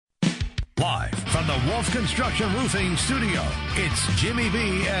Live from the Wolf Construction Roofing Studio, it's Jimmy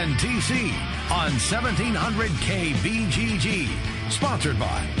B and TC on 1700 KBGG. Sponsored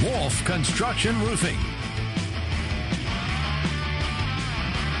by Wolf Construction Roofing.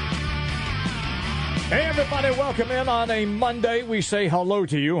 Hey, everybody, welcome in on a Monday. We say hello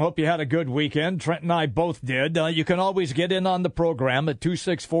to you. Hope you had a good weekend. Trent and I both did. You can always get in on the program at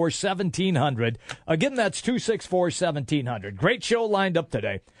 264-1700. Again, that's 264-1700. Great show lined up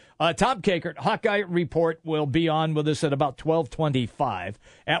today. Tom Kakert, Hawkeye Report, will be on with us at about 12:25.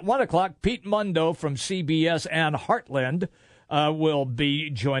 At 1 o'clock, Pete Mundo from CBS and Heartland will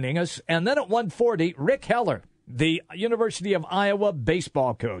be joining us. And then at 1:40, Rick Heller, the University of Iowa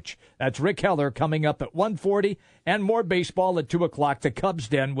baseball coach. That's Rick Heller coming up at 1:40, and more baseball at 2 o'clock, the Cubs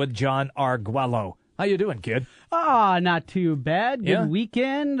Den with John Arguello. How you doing, kid? Not too bad. Good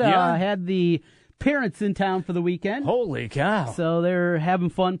weekend. Had the parents in town for the weekend. Holy cow. So they're having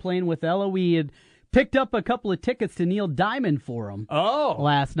fun playing with Ella. We had picked up a couple of tickets to Neil Diamond for them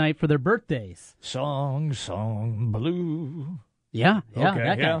last night for their birthdays. Song, blue. Yeah, Okay,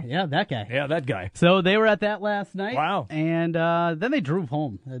 that guy. Yeah, that guy. Yeah, that guy. So they were at that last night. Wow. And then they drove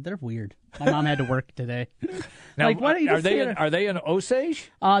home. They're weird. My mom had to work today. Now, like, why don't you just are they in Osage?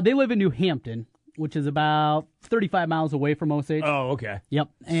 They live in New Hampton, which is about 35 miles away from Osage. Oh, okay. Yep.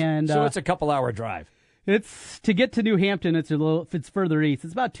 And so it's a couple-hour drive. It's to get to New Hampton. It's if it's further east,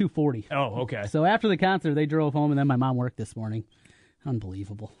 it's about 240. Oh, okay. So after the concert, they drove home, and then my mom worked this morning.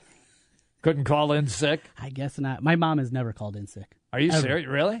 Unbelievable. Couldn't call in sick? I guess not. My mom has never called in sick. Are you ever. serious?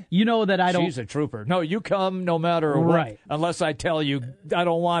 Really? You know that I don't. She's a trooper. No, you come no matter what. Right. Unless I tell you I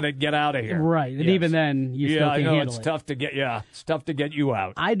don't want it, get out of here. Right. And Yes. even then, you still I can't know handle it's it. tough to get. Yeah, it's tough to get you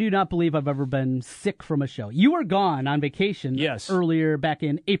out. I do not believe I've ever been sick from a show. You were gone on vacation. Yes. Earlier back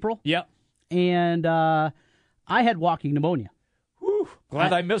in April. Yep. And I had walking pneumonia. Whew,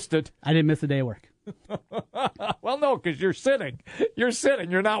 glad I missed it. I didn't miss a day of work. Well, no, because you're sitting. You're sitting.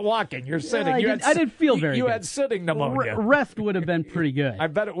 You're not walking. You're sitting. I didn't feel very You good. had sitting pneumonia. Rest would have been pretty good. I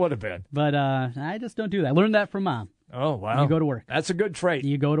bet it would have been. But I just don't do that. I learned that from Mom. Oh, wow. You go to work. That's a good trait.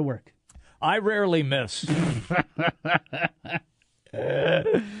 You go to work. I rarely miss.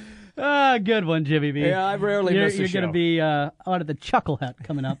 Good one, Jimmy B. Yeah, I rarely miss a You're show. going to be out at the Chuckle Hut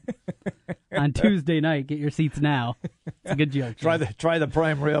coming up on Tuesday night. Get your seats now. It's a good joke. Try the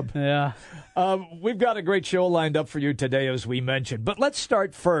prime rib. Yeah. We've got a great show lined up for you today, as we mentioned. But let's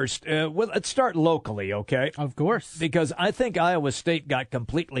start first. Let's start locally, okay? Of course. Because I think Iowa State got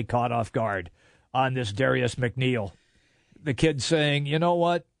completely caught off guard on this Darius McNeil. The kid saying, you know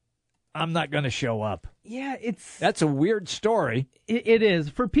what? I'm not going to show up. Yeah, That's a weird story. It is.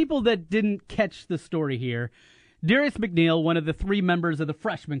 For people that didn't catch the story here, Darius McNeil, one of the three members of the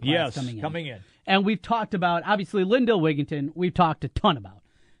freshman class coming in. And we've talked about, obviously, Lindell Wigington, we've talked a ton about.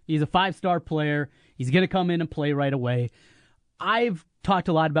 He's a five-star player. He's going to come in and play right away. I've talked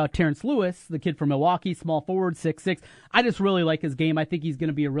a lot about Terrence Lewis, the kid from Milwaukee, small forward, 6'6". I just really like his game. I think he's going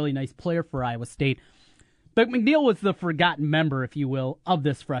to be a really nice player for Iowa State. But McNeil was the forgotten member, if you will, of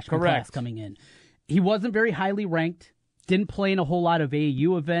this freshman class coming in. He wasn't very highly ranked, didn't play in a whole lot of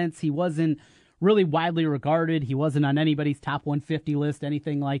AAU events. He wasn't really widely regarded. He wasn't on anybody's top 150 list,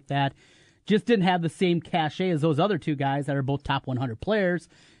 anything like that. Just didn't have the same cachet as those other two guys that are both top 100 players,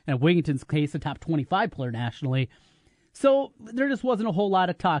 and in Wigington's case, a top 25 player nationally. So there just wasn't a whole lot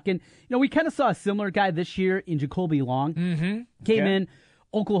of talk. And, we kind of saw a similar guy this year in Jacoby Long. Mm-hmm. Came in,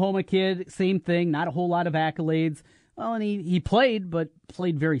 Oklahoma kid, same thing, not a whole lot of accolades. Well, and he played, but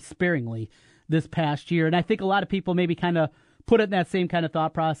played very sparingly this past year. And I think a lot of people maybe kind of put it in that same kind of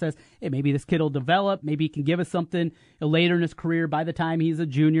thought process. Hey, maybe this kid will develop. Maybe he can give us something later in his career by the time he's a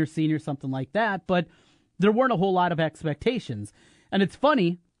junior, senior, something like that. But there weren't a whole lot of expectations. And it's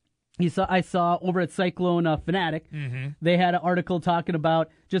funny, I saw over at Cyclone Fanatic, they had an article talking about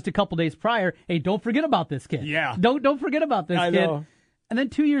just a couple days prior, hey, don't forget about this kid. Yeah. Don't forget about this kid. Know. And then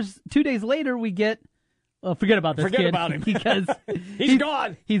 2 days later, we get, forget about this kid. Forget about him. Because he's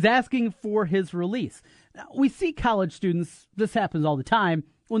gone. He's asking for his release. Now, we see college students, this happens all the time,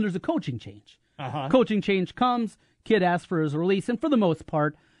 when there's a coaching change. Coaching change comes, kid asks for his release, and for the most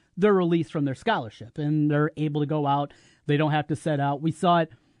part, they're released from their scholarship, and they're able to go out. They don't have to set out. We saw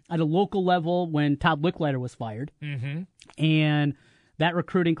it at a local level when Todd Licklider was fired. Mm-hmm. And that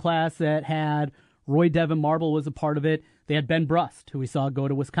recruiting class that had Roy Devin Marble was a part of it. They had Ben Brust, who we saw go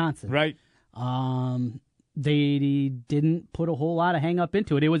to Wisconsin. Right. They didn't put a whole lot of hang up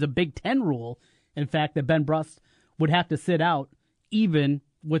into it. It was a Big Ten rule, in fact, that Ben Brust would have to sit out even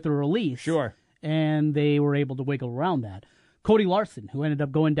with a release. Sure. And they were able to wiggle around that. Cody Larson, who ended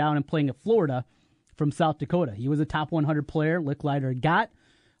up going down and playing at Florida from South Dakota. He was a top 100 player. Licklider got.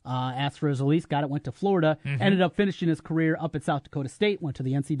 asked for his release, got it, went to Florida, ended up finishing his career up at South Dakota State, went to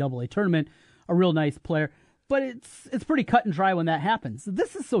the NCAA tournament, a real nice player. But it's pretty cut and dry when that happens.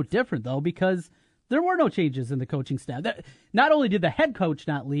 This is so different, though, because there were no changes in the coaching staff. Not only did the head coach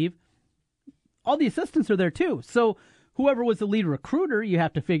not leave, all the assistants are there, too. So whoever was the lead recruiter, you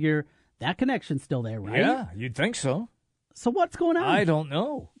have to figure that connection's still there, right? Yeah, you'd think so. So what's going on? I don't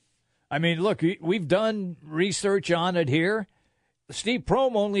know. I mean, look, we've done research on it here. Steve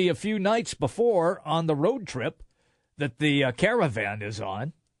Prohm, only a few nights before on the road trip that the caravan is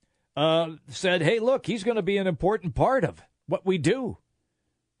on, said, hey, look, he's going to be an important part of what we do.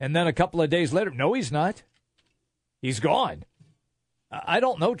 And then a couple of days later, no, he's not. He's gone. I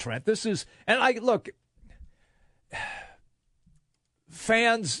don't know, Trent. This is, and look,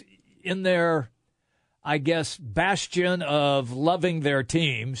 fans in their, I guess, bastion of loving their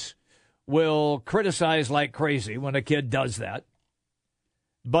teams will criticize like crazy when a kid does that.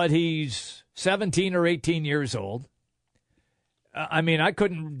 But he's 17 or 18 years old. I mean, I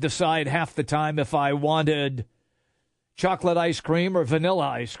couldn't decide half the time if I wanted chocolate ice cream or vanilla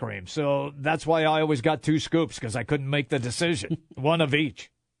ice cream. So that's why I always got 2 scoops, because I couldn't make the decision, one of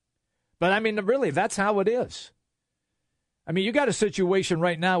each. But, I mean, really, that's how it is. I mean, you got a situation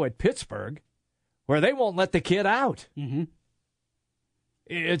right now at Pittsburgh where they won't let the kid out. Mm-hmm.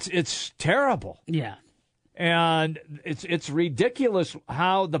 It's terrible. Yeah. And it's ridiculous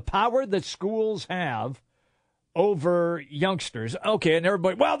how the power that schools have over youngsters. Okay, and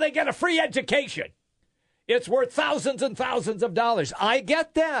everybody, well, they get a free education. It's worth thousands and thousands of dollars. I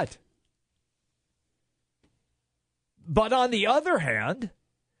get that. But on the other hand,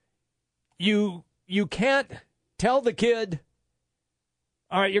 you can't tell the kid,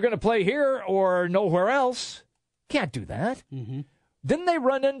 all right, you're going to play here or nowhere else. Can't do that. Mm-hmm. Didn't they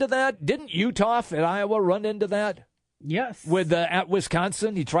run into that? Didn't Utah at Iowa run into that? Yes. At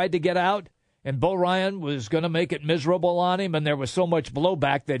Wisconsin, he tried to get out, and Bo Ryan was going to make it miserable on him, and there was so much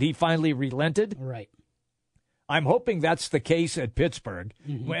blowback that he finally relented. Right. I'm hoping that's the case at Pittsburgh,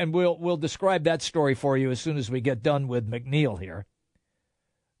 and we'll describe that story for you as soon as we get done with McNeil here.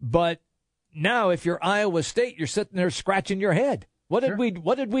 But now, if you're Iowa State, you're sitting there scratching your head. What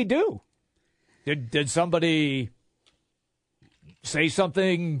did we do? Did somebody say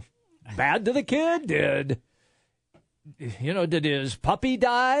something bad to the kid? Did his puppy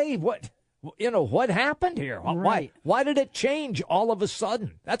die? What happened here? Right. Why did it change all of a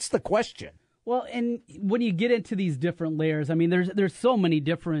sudden? That's the question. Well, and when you get into these different layers, I mean, there's so many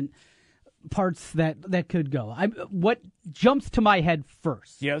different parts that could go. What jumps to my head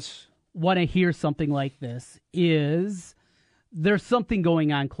first, yes, when I hear something like this, is there's something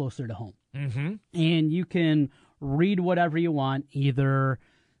going on closer to home. Mm-hmm. And you can read whatever you want, either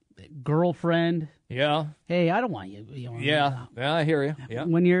girlfriend. Yeah. Hey, I don't want you. Yeah, I hear you. Yeah.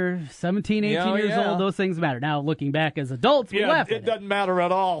 When you're 17, 18 years old, those things matter. Now, looking back as adults, we laugh at it. It doesn't matter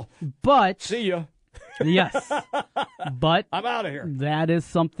at all. But see ya. Yes. But I'm out of here. That is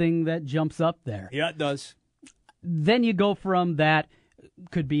something that jumps up there. Yeah, it does. Then you go from that,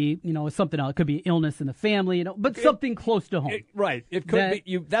 could be, something else. It could be illness in the family, but something close to home. Right. It could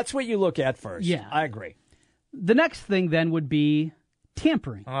be. That's what you look at first. Yeah. I agree. The next thing then would be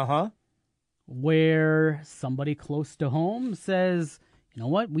tampering. Uh-huh. Where somebody close to home says, you know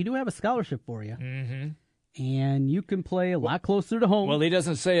what, we do have a scholarship for you. Mm-hmm. And you can play a lot closer to home. Well, he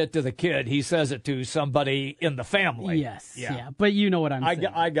doesn't say it to the kid. He says it to somebody in the family. Yes. Yeah. But you know what I'm saying.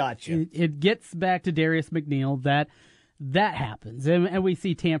 I got you. It gets back to Darius McNeil that happens. And we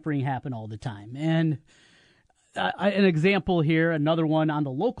see tampering happen all the time. And an example here, another one on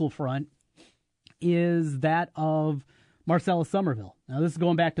the local front, is that of Marcellus Somerville. Now, this is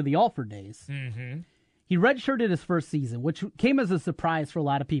going back to the Alford days. Mm-hmm. He redshirted his first season, which came as a surprise for a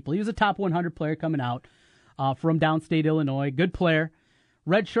lot of people. He was a top 100 player coming out from downstate Illinois. Good player.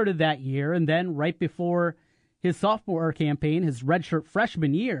 Redshirted that year, and then right before his sophomore campaign, his redshirt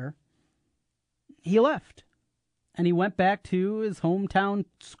freshman year, he left. And he went back to his hometown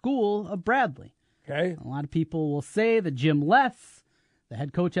school of Bradley. Okay. A lot of people will say that Jim Less, the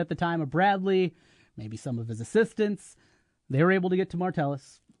head coach at the time of Bradley, maybe some of his assistants, they were able to get to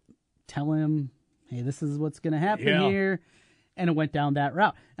Martellus, tell him, hey, this is what's going to happen here, and it went down that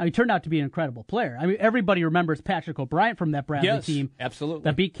route. Now, he turned out to be an incredible player. I mean, everybody remembers Patrick O'Brien from that Bradley team. Absolutely.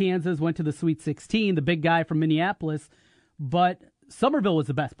 That beat Kansas, went to the Sweet 16, the big guy from Minneapolis, but Somerville was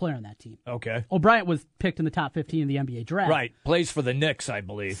the best player on that team. Okay. O'Brien was picked in the top 15 in the NBA draft. Right. Plays for the Knicks, I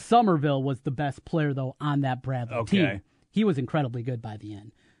believe. Somerville was the best player, though, on that Bradley team. He was incredibly good by the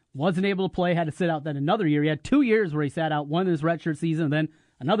end. Wasn't able to play, had to sit out then another year. He had 2 years where he sat out, one in his redshirt season, and then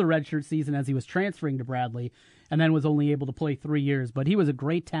another redshirt season as he was transferring to Bradley. and then was only able to play 3 years. But he was a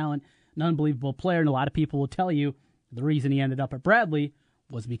great talent, an unbelievable player, and a lot of people will tell you the reason he ended up at Bradley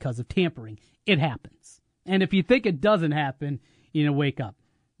was because of tampering. It happens. And if you think it doesn't happen, wake up.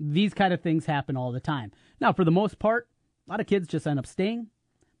 These kind of things happen all the time. Now, for the most part, a lot of kids just end up staying.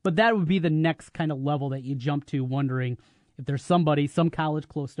 But that would be the next kind of level that you jump to, wondering if there's some college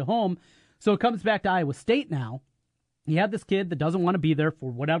close to home. So it comes back to Iowa State now. You have this kid that doesn't want to be there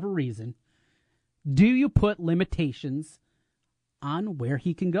for whatever reason. Do you put limitations on where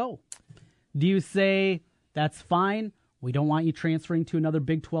he can go? Do you say, that's fine, we don't want you transferring to another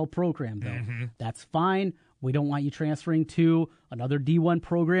Big 12 program, though. Mm-hmm. That's fine, we don't want you transferring to another D1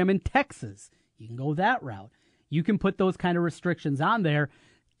 program in Texas. You can go that route. You can put those kind of restrictions on there.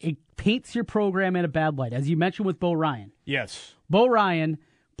 It paints your program in a bad light, as you mentioned with Bo Ryan. Yes. Bo Ryan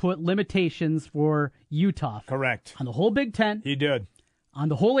put limitations for Utah. Correct. On the whole Big Ten. He did. On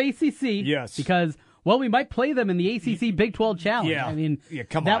the whole ACC. Yes. Because, we might play them in the ACC Big 12 Challenge. Yeah. I mean,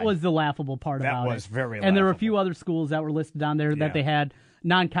 come that on. was the laughable part about it. That was very laughable. And there were a few other schools that were listed on there that they had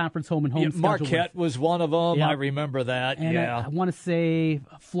non-conference home and home schedule Marquette was one of them. Yep. I remember that. And I want to say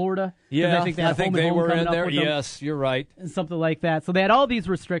Florida. Yeah, I think they were in there. Yes, you're right. Something like that. So they had all these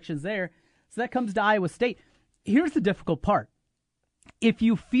restrictions there. So that comes to Iowa State. Here's the difficult part. If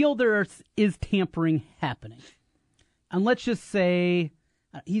you feel there is tampering happening, and let's just say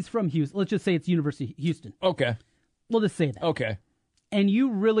he's from Houston. Let's just say it's University of Houston. Okay. We'll just say that. Okay. And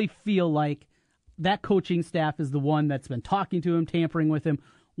you really feel like that coaching staff is the one that's been talking to him, tampering with him,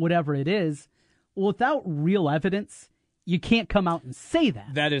 whatever it is. Without real evidence, you can't come out and say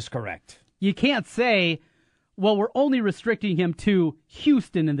that. That is correct. You can't say, well, we're only restricting him to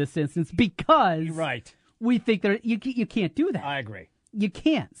Houston in this instance because we think that you can't do that. I agree. You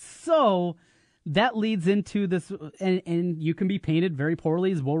can't. So that leads into this, and you can be painted very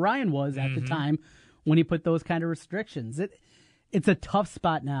poorly, as Bo Ryan was at the time when he put those kind of restrictions. It's a tough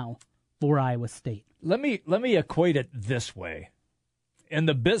spot now for Iowa State. Let me equate it this way. In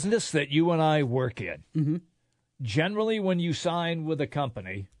the business that you and I work in, generally when you sign with a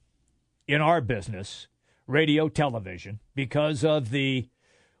company, in our business, radio, television, because of the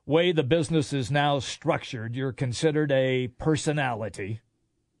way the business is now structured, you're considered a personality.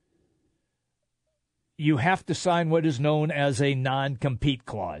 You have to sign what is known as a non-compete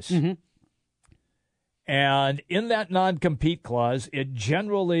clause. Mm-hmm. And in that non-compete clause, it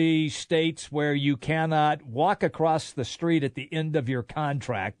generally states where you cannot walk across the street at the end of your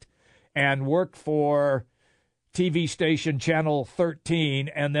contract and work for TV station Channel 13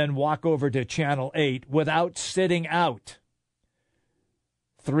 and then walk over to Channel 8 without sitting out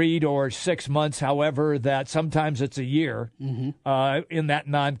 3 or 6 months, however, that sometimes it's a year, in that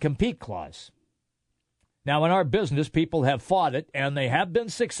non-compete clause. Now, in our business, people have fought it, and they have been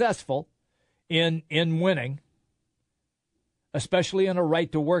successful in winning, especially in a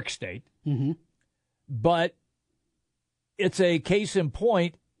right-to-work state. Mm-hmm. But it's a case in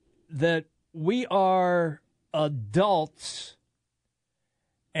point that we are adults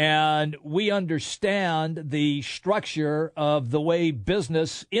and we understand the structure of the way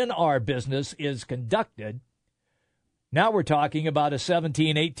business in our business is conducted. Now we're talking about a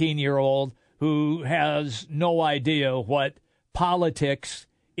 17, 18-year-old who has no idea what politics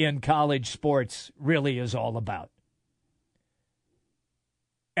in college sports really is all about.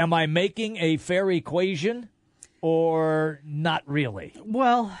 Am I making a fair equation or not really?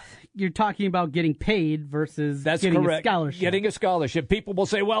 Well, you're talking about getting paid versus getting a scholarship. Getting a scholarship. People will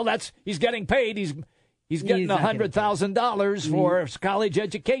say, well, he's getting paid. He's getting $100,000 for college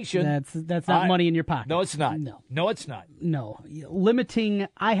education. That's not money in your pocket. No, it's not. No, it's not. No.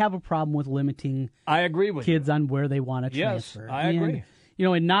 I have a problem with limiting I agree with kids you. on where they want to transfer. Yes, I agree.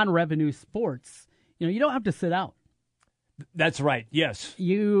 In non-revenue sports, you don't have to sit out. That's right, yes.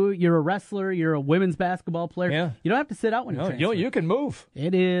 You're a wrestler, you're a women's basketball player. Yeah. You don't have to sit out when you transfer. You can move.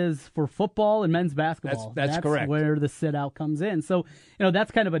 It is for football and men's basketball. That's correct. That's where the sit out comes in. So,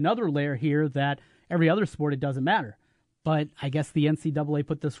 that's kind of another layer here that every other sport, it doesn't matter. But I guess the NCAA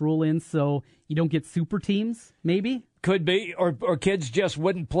put this rule in so you don't get super teams, maybe? Could be. Or kids just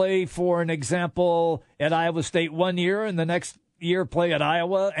wouldn't play, for an example, at Iowa State one year and the next year play at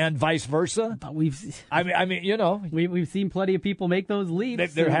Iowa and vice versa. But we've seen plenty of people make those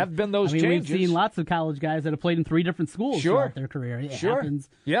leaps. There have been those changes. We've seen lots of college guys that have played in 3 different schools throughout their career. It happens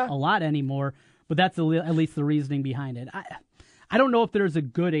a lot anymore, but that's at least the reasoning behind it. I don't know if there's a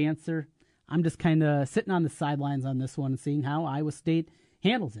good answer. I'm just kind of sitting on the sidelines on this one and seeing how Iowa State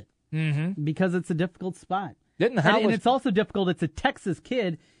handles it, because it's a difficult spot. And it's also difficult. It's a Texas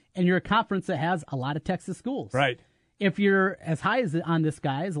kid, and you're a conference that has a lot of Texas schools. Right. If you're as high on this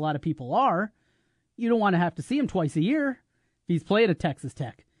guy as a lot of people are, you don't want to have to see him twice a year if he's playing at Texas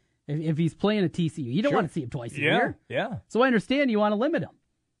Tech. If he's playing at TCU, you don't want to see him twice a year. Yeah. So I understand you want to limit him.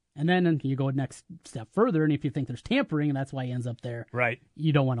 And then you go next step further, and if you think there's tampering, and that's why he ends up there, right?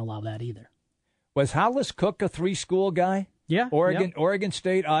 You don't want to allow that either. Was Hollis Cook a 3-school guy? Yeah. Oregon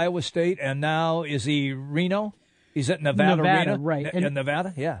State, Iowa State, and now is he Reno? He's at Nevada Reno? Right. In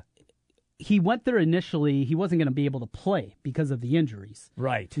Nevada, yeah. He went there initially. He wasn't going to be able to play because of the injuries.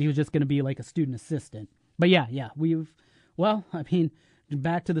 Right. He was just going to be like a student assistant. But yeah,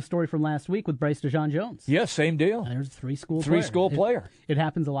 back to the story from last week with Bryce DeJean-Jones. Yeah, same deal. There's a 3-school player. It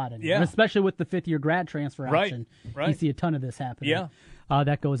happens a lot anymore, yeah. Especially with the fifth-year grad transfer option. Right. You see a ton of this happening. Yeah.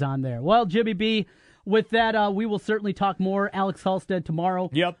 That goes on there. Well, Jimmy B, with that, we will certainly talk more Alex Halstead tomorrow.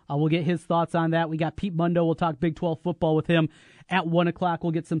 Yep. We'll get his thoughts on that. We got Pete Mundo. We'll talk Big 12 football with him at 1 o'clock.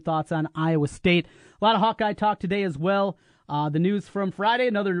 We'll get some thoughts on Iowa State. A lot of Hawkeye talk today as well. The news from Friday,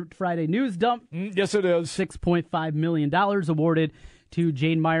 another Friday news dump. Yes, it is. $6.5 million awarded to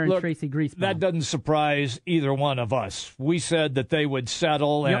Jane Meyer and Tracy Griesbaum. That doesn't surprise either one of us. We said that they would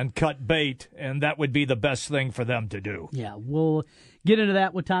settle and cut bait, and that would be the best thing for them to do. Yeah, we'll get into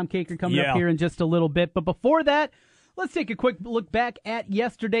that with Tom Caker coming up here in just a little bit. But before that, let's take a quick look back at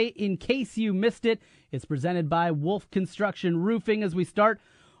yesterday in case you missed it. It's presented by Wolf Construction Roofing as we start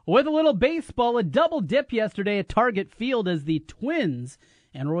with a little baseball. A double dip yesterday at Target Field as the Twins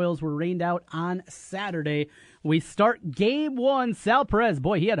and Royals were rained out on Saturday. We start Game 1. Sal Perez,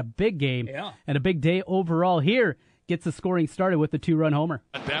 boy, he had a big game and a big day overall here. Gets the scoring started with the 2-run homer.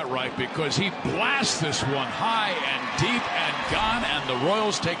 Got that right because he blasts this one high and deep and gone, and the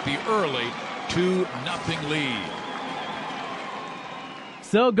Royals take the early 2-0 lead.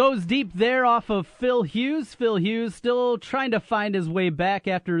 So goes deep there off of Phil Hughes. Phil Hughes still trying to find his way back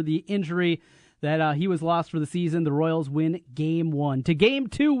after the injury that he was lost for the season. The Royals win Game 1. To Game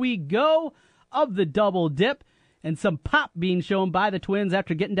 2 we go of the double dip, and some pop being shown by the Twins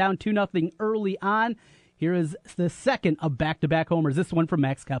after getting down 2-0 early on. Here is the second of back-to-back homers. This one from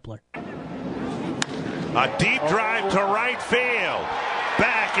Max Kepler. A deep drive to right field.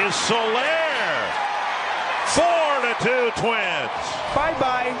 Back is Soler. 4-2 Twins.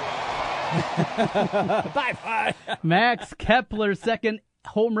 Bye-bye. Bye-bye. Max Kepler, second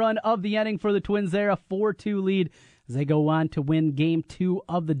home run of the inning for the Twins there, a 4-2 lead as they go on to win Game 2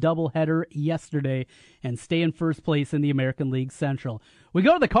 of the doubleheader yesterday and stay in first place in the American League Central. We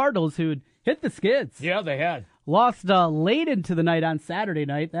go to the Cardinals, who'd hit the skids. Yeah, they had. Lost late into the night on Saturday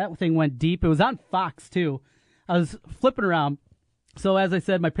night. That thing went deep. It was on Fox, too. I was flipping around. So, as I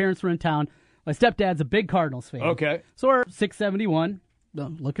said, my parents were in town. My stepdad's a big Cardinals fan. Okay. So we're 671,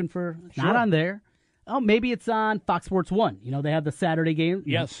 looking for, not on there. Oh, maybe it's on Fox Sports 1. You know, they had the Saturday game.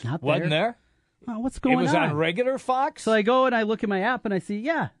 Yes. Not there. Wasn't there? Oh, what's going on? It was on regular Fox? So I go and I look at my app and I see,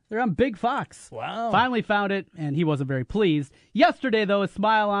 they're on Big Fox. Wow. Finally found it, and he wasn't very pleased. Yesterday, though, a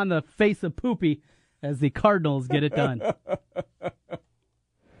smile on the face of Poopy as the Cardinals get it done.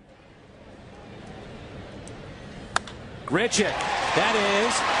 Grichuk, that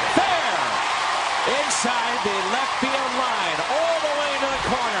is fair. Inside the left field line, all the way to the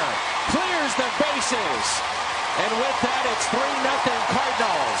corner. Clears the bases. And with that, it's 3-0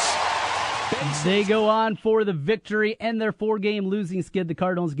 Cardinals. They go on for the victory and their 4-game losing skid. The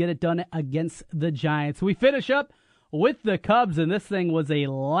Cardinals get it done against the Giants. We finish up with the Cubs, and this thing was a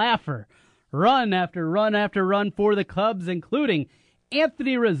laugher. Run after run after run for the Cubs, including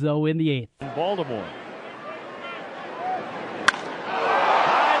Anthony Rizzo in the 8th. In Baltimore.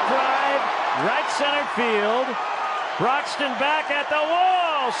 High drive, right center field. Broxton back at the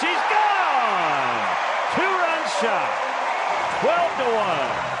wall. She's gone. 2-run shot.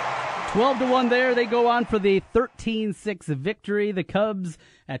 12-1. 12-1 there. They go on for the 13-6 victory. The Cubs,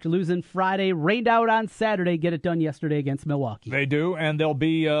 after losing Friday, rained out on Saturday, get it done yesterday against Milwaukee. They do, and they'll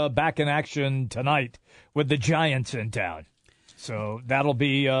be back in action tonight with the Giants in town. So that'll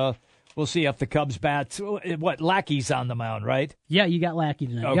be, we'll see if the Cubs bats, Lackey's on the mound, right? Yeah, you got Lackey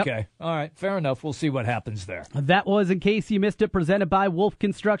tonight. Okay, yep. All right, fair enough. We'll see what happens there. That was, in case you missed it, presented by Wolf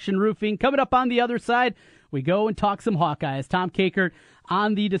Construction Roofing. Coming up on the other side, we go and talk some Hawkeyes. Tom Kakert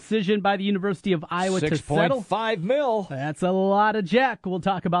on the decision by the University of Iowa to settle. $6.5 million. That's a lot of jack. We'll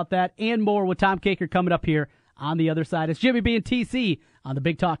talk about that and more with Tom Kakert coming up here on the other side. It's Jimmy B and TC on the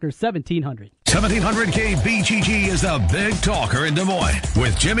Big Talker 1700. 1700 KBGG is the Big Talker in Des Moines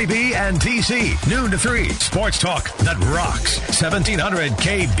with Jimmy B and TC. Noon to 3. Sports talk that rocks. 1700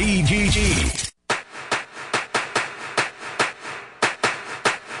 KBGG.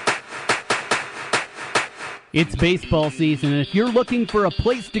 It's baseball season, and if you're looking for a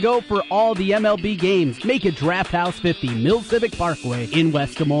place to go for all the MLB games, make it Draft House 50, Mill Civic Parkway in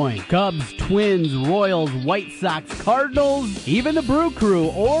West Des Moines. Cubs, Twins, Royals, White Sox, Cardinals, even the Brew Crew,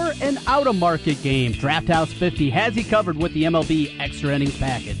 or an out-of-market game. Draft House 50 has you covered with the MLB Extra Innings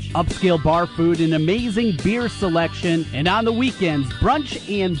package. Upscale bar food, an amazing beer selection, and on the weekends,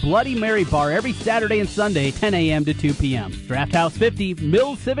 brunch and Bloody Mary bar every Saturday and Sunday, 10 a.m. to 2 p.m. Draft House 50,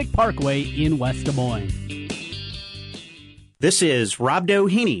 Mill Civic Parkway in West Des Moines. This is Rob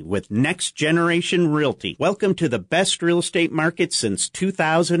Doheny with Next Generation Realty. Welcome to the best real estate market since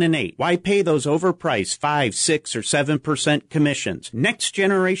 2008. Why pay those overpriced 5, 6, or 7% commissions? Next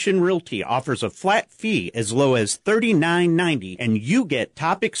Generation Realty offers a flat fee as low as $39.90, and you get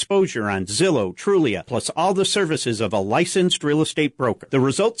top exposure on Zillow, Trulia, plus all the services of a licensed real estate broker. The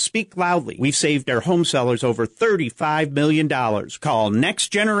results speak loudly. We've saved our home sellers over $35 million. Call Next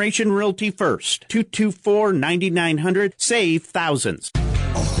Generation Realty first. 224-9900. Save thousands. A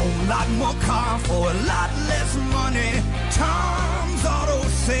whole lot more car for a lot less money. Tom's Auto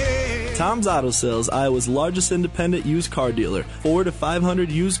Sales. Tom's Auto Sales, Iowa's largest independent used car dealer. 400 to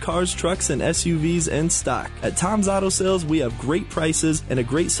 500 used cars, trucks, and SUVs in stock. At Tom's Auto Sales, we have great prices and a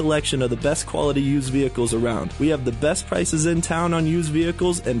great selection of the best quality used vehicles around. We have the best prices in town on used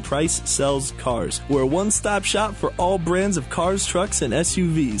vehicles, and Price sells cars. We're a one-stop shop for all brands of cars, trucks, and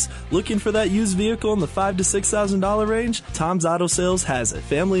SUVs. Looking for that used vehicle in the $5,000 to $6,000 range? Tom's Auto Sales has it.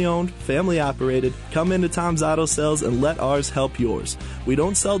 Family-owned, family-operated. Come into Tom's Auto Sales and let ours help yours. We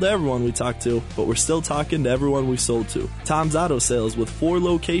don't sell to everyone we talk to, but we're still talking to everyone we've sold to. Tom's Auto Sales, with 4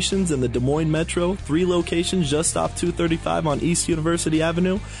 locations in the Des Moines Metro, 3 locations just off 235 on East University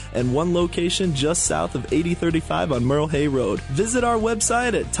Avenue, and 1 location just south of 8035 on Merle Hay Road. Visit our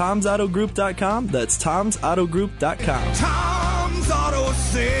website at tomsautogroup.com. That's tomsautogroup.com. Tom's Auto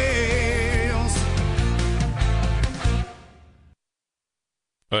Sales.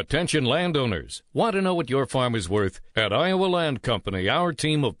 Attention landowners. Want to know what your farm is worth? At Iowa Land Company, our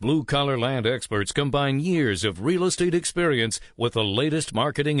team of blue-collar land experts combine years of real estate experience with the latest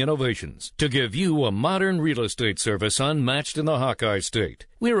marketing innovations to give you a modern real estate service unmatched in the Hawkeye State.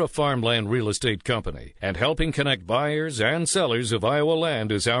 We're a farmland real estate company, and helping connect buyers and sellers of Iowa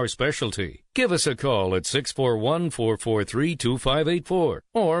land is our specialty. Give us a call at 641-443-2584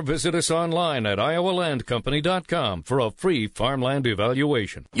 or visit us online at iowalandcompany.com for a free farmland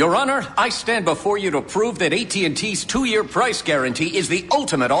evaluation. Your Honor, I stand before you to prove that AT&T's 2-year price guarantee is the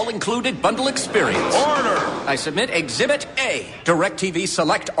ultimate all-included bundle experience. Order! I submit Exhibit A, DirecTV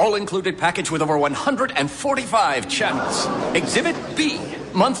Select all-included package with over 145 channels. Exhibit B,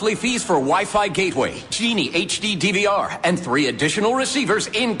 monthly fees for Wi-Fi gateway, Genie HD DVR, and 3 additional receivers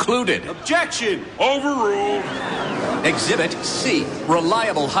included. Objection! Overruled. Exhibit C,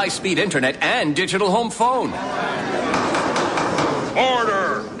 reliable high-speed internet and digital home phone.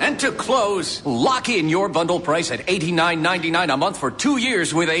 Order! And to close, lock in your bundle price at $89.99 a month for 2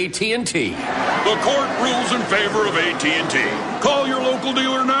 years with AT&T. The court rules in favor of AT&T. Call your local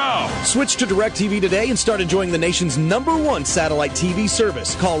dealer now. Switch to DirecTV today and start enjoying the nation's #1 satellite TV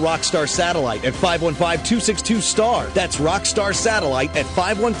service. Call Rockstar Satellite at 515-262-STAR. That's Rockstar Satellite at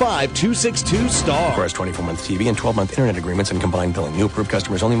 515-262-STAR. Requires 24-month TV and 12-month internet agreements and combined billing. New approved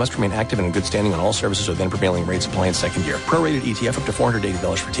customers only must remain active and in good standing on all services with then prevailing rates apply in second year. Prorated ETF up to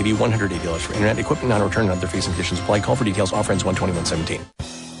 $480 for TV, $180 for internet, equipment non-return, and other fees and conditions apply. Call for details. Offer ends 1/21/17.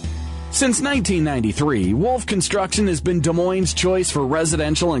 Since 1993, Wolf Construction has been Des Moines' choice for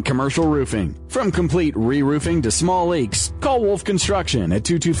residential and commercial roofing. From complete re-roofing to small leaks, call Wolf Construction at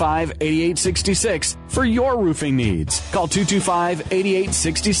 225-8866 for your roofing needs. Call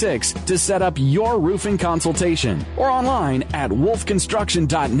 225-8866 to set up your roofing consultation or online at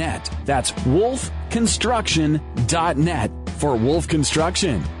wolfconstruction.net. That's wolfconstruction.net for Wolf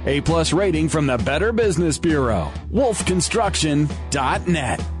Construction. A+ rating from the Better Business Bureau.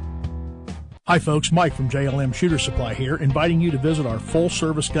 wolfconstruction.net. Hi folks, Mike from JLM Shooter Supply here, inviting you to visit our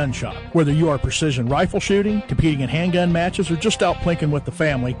full-service gun shop. Whether you are precision rifle shooting, competing in handgun matches, or just out plinking with the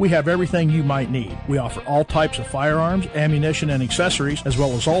family, we have everything you might need. We offer all types of firearms, ammunition, and accessories, as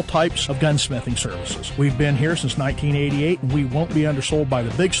well as all types of gunsmithing services. We've been here since 1988, and we won't be undersold by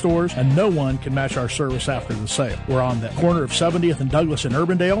the big stores, and no one can match our service after the sale. We're on the corner of 70th and Douglas in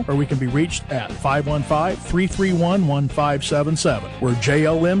Urbandale, or we can be reached at 515-331-1577. We're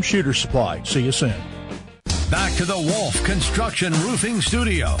JLM Shooter Supply. See you soon. Back to the Wolf Construction Roofing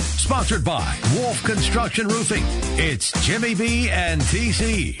Studio, sponsored by Wolf Construction Roofing. It's Jimmy B and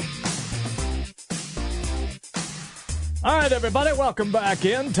TC. All right, everybody, welcome back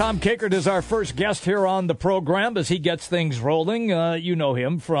in. Tom Kakert is our first guest here on the program as he gets things rolling. You know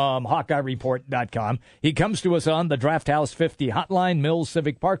him from HawkeyeReport.com. He comes to us on the Draft House 50 Hotline, Mills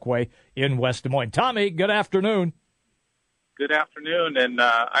Civic Parkway in West Des Moines. Tommy, good afternoon. Good afternoon, and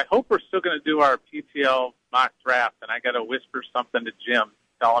I hope we're still going to do our PTL mock draft, and I got to whisper something to Jim,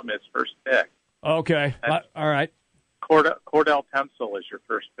 tell him his first pick. Okay, all right. Cordell Pencil is your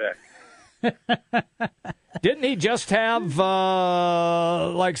first pick. Didn't he just have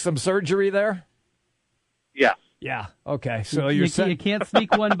like some surgery there? Yes. Yeah. Okay. So you can't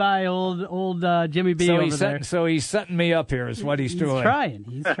sneak one by old Jimmy B over there. So he's setting me up here. Is what he's doing.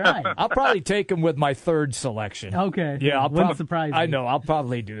 He's trying. I'll probably take him with my third selection. Okay. Yeah. Wouldn't surprise me. I know. I'll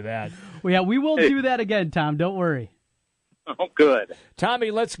probably do that. Well, yeah, we will do that again, Tom. Don't worry. Oh, good. Tommy,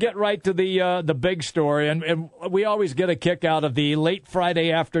 let's get right to the big story, and we always get a kick out of the late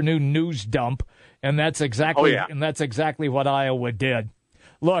Friday afternoon news dump, and that's exactly what Iowa did.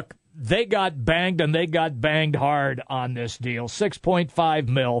 Look, they got banged, and they got banged hard on this deal. $6.5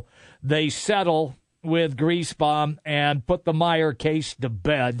 million. They settle with Griesbaum and put the Meyer case to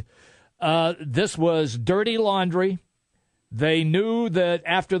bed. This was dirty laundry. They knew that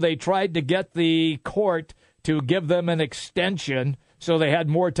after they tried to get the court to give them an extension so they had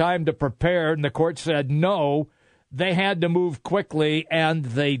more time to prepare, and the court said no, they had to move quickly, and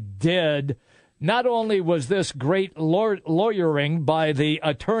they did. Not only was this great lawyering by the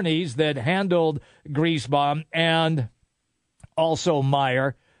attorneys that handled Griesbaum and also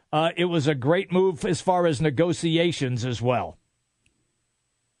Meyer, it was a great move as far as negotiations as well.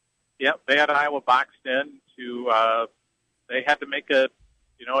 Yep, they had Iowa boxed in to they had to make a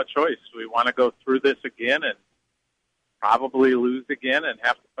choice. We want to go through this again and probably lose again and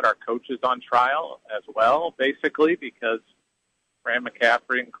have to put our coaches on trial as well, basically, because Fran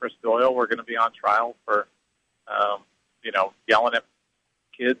McCaffrey and Chris Doyle were going to be on trial for, yelling at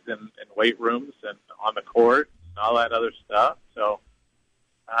kids in weight rooms and on the court and all that other stuff. So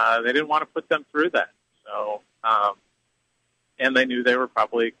they didn't want to put them through that. So, and they knew they were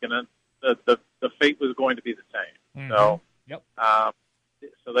probably going to, the fate was going to be the same. Mm-hmm. So, yep.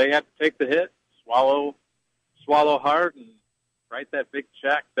 So they had to take the hit, swallow hard, and write that big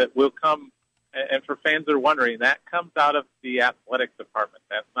check that will come. And for fans that are wondering, that comes out of the athletic department.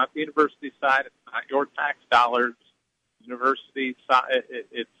 That's not the university side. It's not your tax dollars. University side.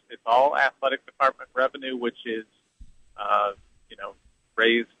 It's all athletic department revenue, which is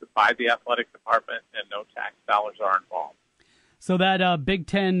raised by the athletic department, and no tax dollars are involved. So that Big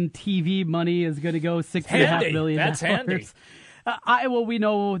Ten TV money is going to go $6.5 million. That's handy. Iowa, we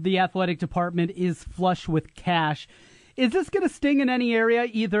know the athletic department is flush with cash. Is this going to sting in any area,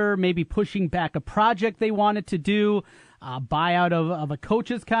 either maybe pushing back a project they wanted to do, buyout of a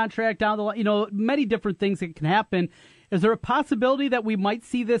coach's contract down the line, many different things that can happen. Is there a possibility that we might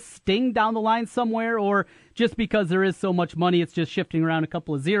see this sting down the line somewhere, or just because there is so much money, it's just shifting around a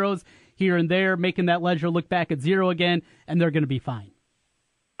couple of zeros here and there, making that ledger look back at zero again, and they're going to be fine?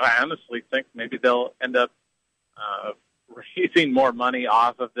 I honestly think maybe they'll end up raising more money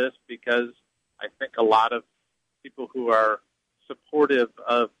off of this, because I think a lot of people who are supportive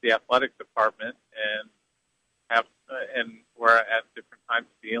of the athletic department and were at different times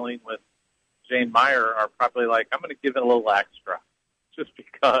dealing with Jane Meyer are probably like, I'm going to give it a little extra just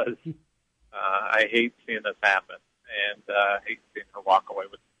because I hate seeing this happen, and hate seeing her walk away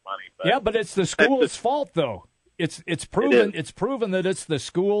with money. But but it's the school's fault, though. It's proven that it's the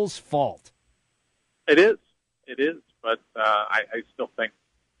school's fault. It is. But I still think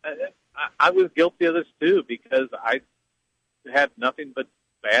I was guilty of this too, because I had nothing but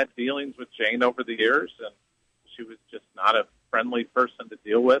bad dealings with Jane over the years, and she was just not a friendly person to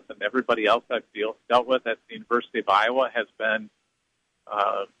deal with. And everybody else I've dealt with at the University of Iowa has been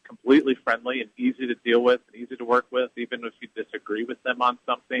completely friendly and easy to deal with and easy to work with, even if you disagree with them on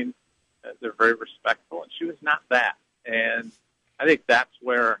something. They're very respectful, and she was not that. And I think that's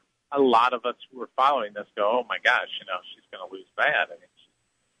where a lot of us who were following this go, oh my gosh, she's going to lose bad. I mean,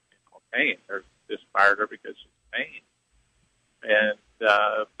 she's paying. They're just fired her because she's paying. And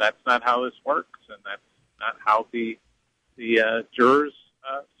that's not how this works, and that's not how the jurors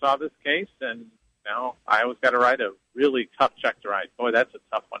saw this case. And now Iowa's got to write a really tough check to write. Boy, that's a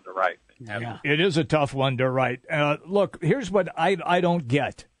tough one to write. Yeah. It is a tough one to write. Look, here's what I don't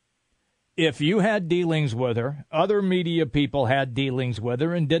get. If you had dealings with her, other media people had dealings with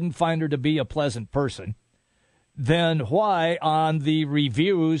her and didn't find her to be a pleasant person, then why on the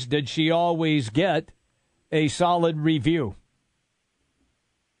reviews did she always get a solid review?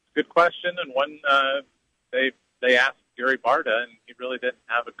 Good question, and one they asked Gary Barta, and he really didn't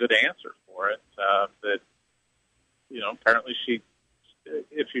have a good answer for it. That apparently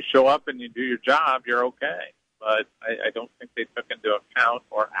if you show up and you do your job, you're okay. But I don't think they took into account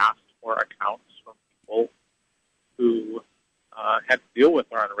or asked for accounts from people who had to deal with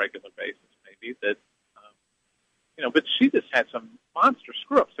her on a regular basis, maybe that, but she just had some monster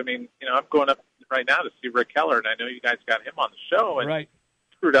screw-ups. I mean, I'm going up right now to see Rick Keller, and I know you guys got him on the show, and right.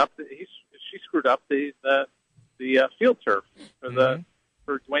 She screwed up the field turf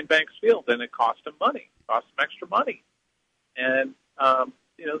for Dwayne Banks Field, and it cost him extra money. And,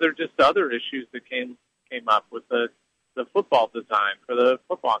 there are just other issues that came up with the football design for the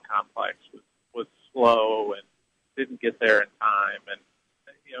football complex was slow and didn't get there in time, and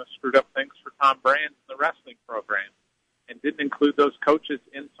screwed up things for Tom Brand in the wrestling program, and didn't include those coaches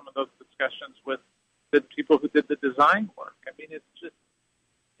in some of those discussions with the people who did the design work. I mean,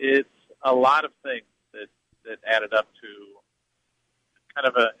 it's a lot of things that added up to kind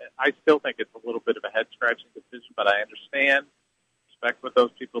of I still think it's a little bit of a head-scratching decision, but I respect what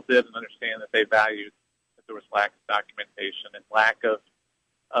those people did, and understand that they valued that there was lack of documentation and lack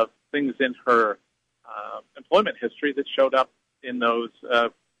of things in her employment history that showed up in those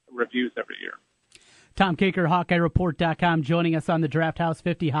reviews every year. Tom Kakert, HawkeyeReport.com, joining us on the Draft House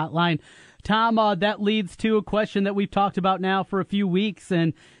 50 hotline. Tom, that leads to a question that we've talked about now for a few weeks,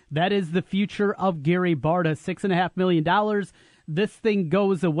 and that is the future of Gary Barta. $6.5 million. This thing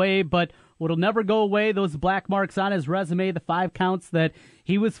goes away, but what'll never go away, those black marks on his resume, the 5 counts that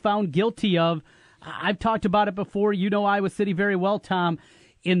he was found guilty of. I've talked about it before. You know Iowa City very well, Tom.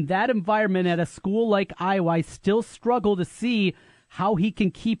 In that environment at a school like Iowa, I still struggle to see how he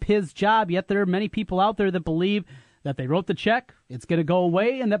can keep his job, yet there are many people out there that believe that they wrote the check, it's going to go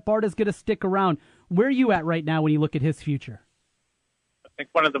away, and that Barta's going to stick around. Where are you at right now when you look at his future? I think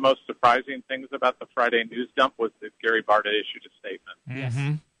one of the most surprising things about the Friday news dump was that Gary Barta issued a statement.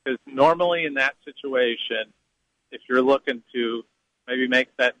 Mm-hmm. Because normally in that situation, if you're looking to maybe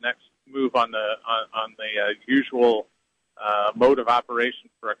make that next move on the usual mode of operation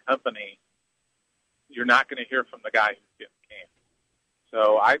for a company, you're not going to hear from the guy who's getting canned.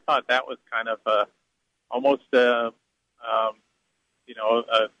 So I thought that was kind of almost a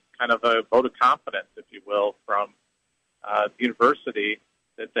kind of a vote of confidence, if you will, from the university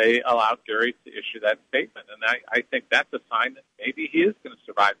that they allowed Gary to issue that statement. And I think that's a sign that maybe he is going to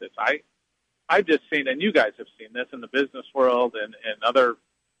survive this. I've just seen, and you guys have seen this in the business world and other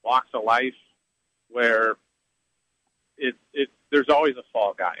walks of life, where there's always a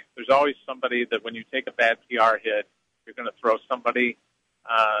fall guy. There's always somebody that when you take a bad PR hit, you're going to throw somebody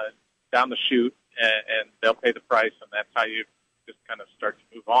down the chute, and they'll pay the price, and that's how you just kind of start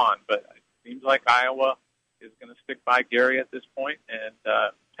to move on. But it seems like Iowa is going to stick by Gary at this point,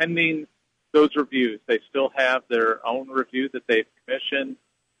 and pending those reviews, they still have their own review that they've commissioned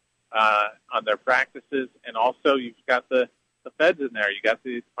on their practices, and also you've got the feds in there. You got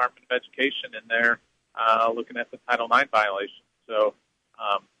the Department of Education in there looking at the Title IX violations. So,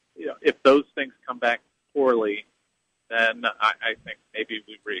 if those things come back poorly, then I think maybe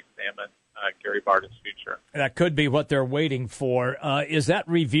we re-examine Gary Barta's future. That could be what they're waiting for. Is that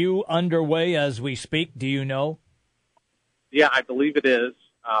review underway as we speak? Do you know? Yeah, I believe it is.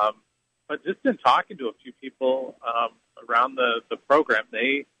 But just in talking to a few people around the program,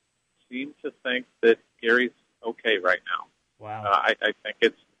 they seem to think that Gary's okay right now. Wow. I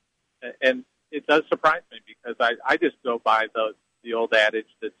think and it does surprise me, because I just go by the old adage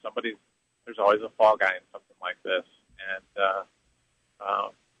that there's always a fall guy in something like this. And,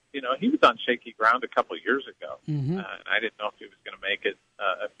 he was on shaky ground a couple of years ago. Mm-hmm. And I didn't know if he was going to make it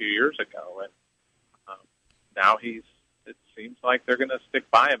a few years ago. And now it seems like they're going to stick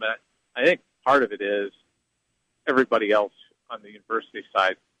by him. And I think part of it is everybody else on the university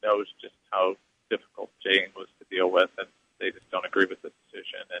side knows just how difficult Jane was to deal with, and they just don't agree with the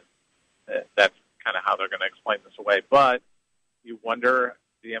decision. And that's kind of how they're going to explain this away. But you wonder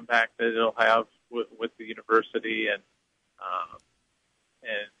the impact that it'll have with the university, and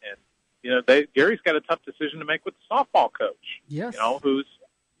Gary's got a tough decision to make with the softball coach. Yes. Who's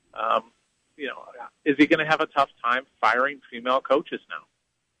is he going to have a tough time firing female coaches now?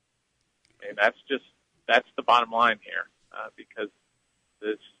 And that's the bottom line here, because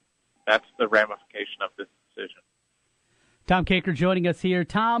that's the ramification of this decision. Tom Kakert joining us here.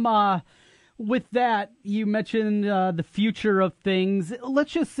 Tom, with that, you mentioned the future of things.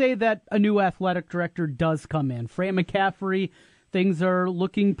 Let's just say that a new athletic director does come in. Fran McCaffrey, things are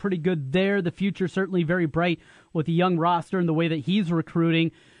looking pretty good there. The future certainly very bright with the young roster and the way that he's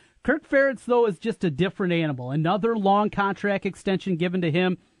recruiting. Kirk Ferentz, though, is just a different animal. Another long contract extension given to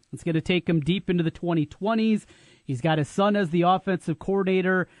him. It's going to take him deep into the 2020s. He's got his son as the offensive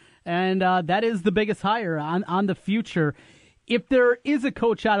coordinator. and that is the biggest hire on the future. If there is a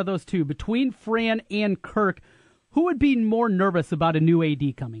coach out of those two, between Fran and Kirk, who would be more nervous about a new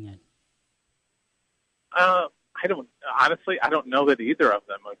AD coming in? I don't know that either of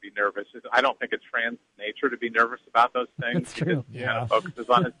them would be nervous. I don't think it's Fran's nature to be nervous about those things. That's true. He kind of focuses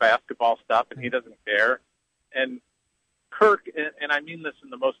on his basketball stuff, and he doesn't care. And Kirk, and I mean this in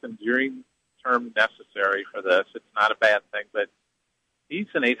the most endearing term necessary for this, it's not a bad thing, but he's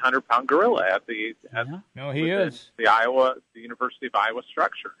an 800-pound gorilla at the University of Iowa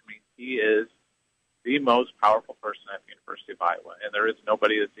structure. I mean, he is the most powerful person at the University of Iowa, and there is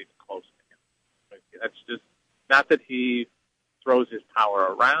nobody that's even close to him. That's just not that he throws his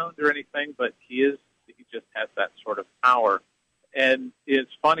power around or anything, but he just has that sort of power. And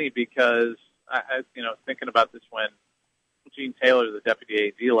it's funny because I thinking about this when Gene Taylor, the deputy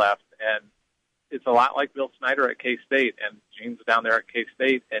AD, left, and it's a lot like Bill Snyder at K-State, and Gene's down there at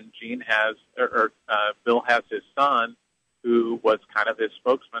K-State, and Bill has his son, who was kind of his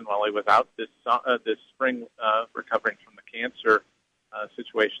spokesman while he was out this spring recovering from the cancer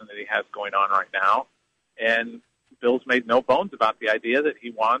situation that he has going on right now. And Bill's made no bones about the idea that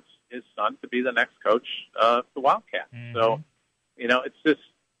he wants his son to be the next coach of the Wildcats. Mm-hmm. So, it's just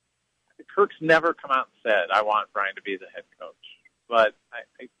Kirk's never come out and said, I want Brian to be the head coach. But,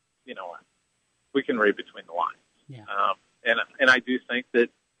 we can read between the lines. Yeah. And I do think that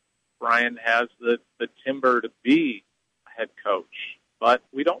Brian has the timber to be a head coach. But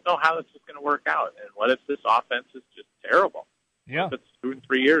we don't know how this is going to work out. And what if this offense is just terrible? Yeah. If it's 2 and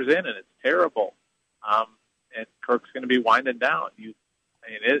 3 years in and it's terrible, and Kirk's going to be winding down.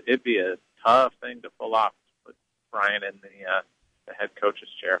 It'd be a tough thing to pull off to put Brian in the head coach's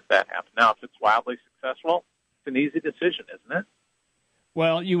chair if that happened. Now, if it's wildly successful, it's an easy decision, isn't it?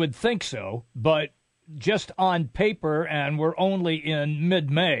 Well, you would think so, but just on paper, and we're only in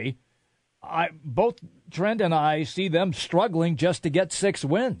mid-May, both Trent and I see them struggling just to get 6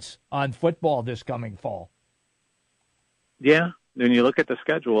 wins on football this coming fall. Yeah, when you look at the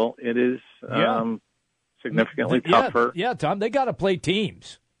schedule, it is significantly tougher. Yeah, Tom, they got to play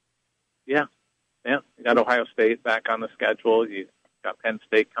teams. Yeah. You got Ohio State back on the schedule. You got Penn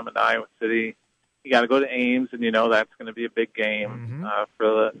State coming to Iowa City. You got to go to Ames, and that's going to be a big game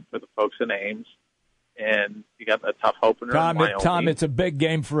for the folks in Ames. And you got a tough opener. Tom, it's a big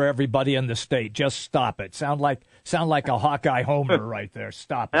game for everybody in the state. Just stop it. Sound like a Hawkeye homer right there.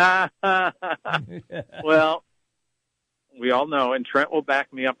 Stop it. Well, we all know, and Trent will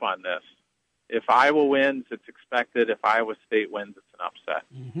back me up on this. If Iowa wins, it's expected. If Iowa State wins, it's an upset.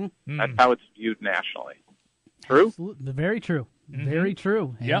 Mm-hmm. That's how it's viewed nationally. True? Absolutely. Very true. Mm-hmm. Very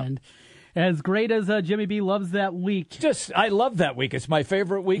true. Yep. And as great as Jimmy B loves that week. I love that week. It's my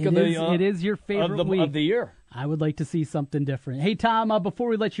favorite week of the year. It is your favorite week of the year. I would like to see something different. Hey, Tom, before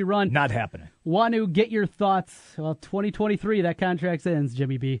we let you run. Not happening. Want to get your thoughts. Well, 2023, that contract ends,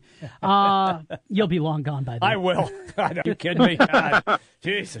 Jimmy B. You'll be long gone by then. I will. Are you kidding me? God,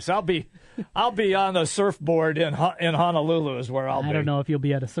 Jesus, I'll be on the surfboard in Honolulu is where I'll be. I don't know if you'll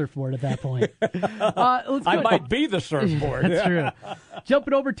be at a surfboard at that point. I might be the surfboard. That's true.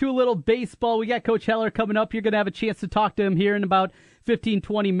 Jumping over to a little baseball. We got Coach Heller coming up. You're going to have a chance to talk to him here in about 15,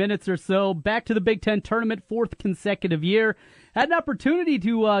 20 minutes or so. Back to the Big Ten tournament, 4th consecutive year. Had an opportunity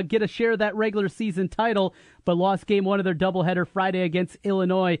to get a share of that regular season title, but lost game 1 of their doubleheader Friday against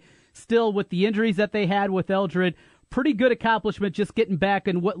Illinois. Still, with the injuries that they had with Eldred, pretty good accomplishment just getting back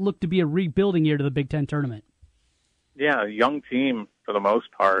in what looked to be a rebuilding year to the Big Ten tournament. Yeah, a young team for the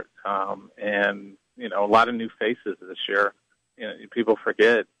most part, and a lot of new faces this year. People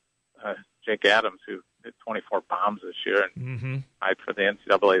forget Jake Adams, who hit 24 bombs this year and tied for the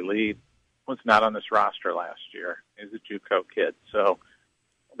NCAA lead, was not on this roster last year. He's a JUCO kid. So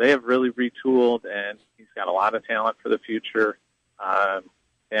they have really retooled, and he's got a lot of talent for the future.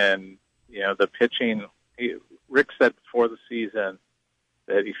 And the pitching, Rick said before the season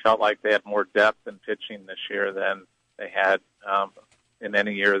that he felt like they had more depth in pitching this year than they had in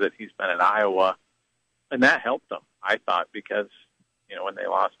any year that he's been at Iowa. And that helped them, I thought, because when they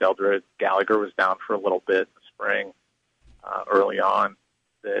lost Eldred, Gallagher was down for a little bit in the spring, early on,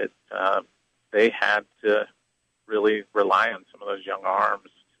 that they had to really rely on some of those young arms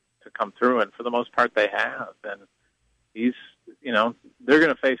to come through, and for the most part they have. And they're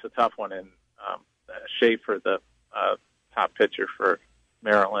going to face a tough one in Schaefer, the top pitcher for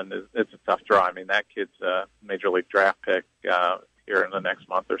Maryland. It's a tough draw. I mean, that kid's a major league draft pick here in the next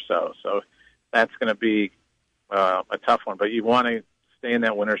month or so. So that's going to be a tough one, but you want to stay in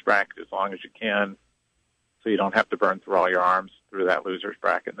that winner's bracket as long as you can so you don't have to burn through all your arms through that loser's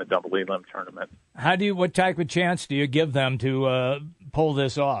bracket in the Double Elim tournament. What type of chance do you give them to pull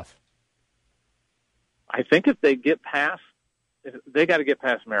this off? I think if they got to get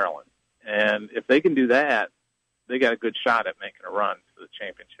past Maryland. And if they can do that, they got a good shot at making a run to the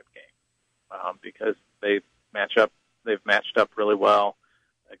championship game because they've matched up really well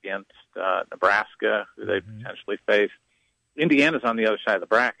against Nebraska, who they potentially face. Indiana's on the other side of the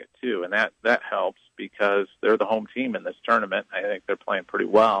bracket, too, and that helps because they're the home team in this tournament. I think they're playing pretty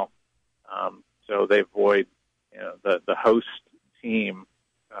well. So they avoid the host team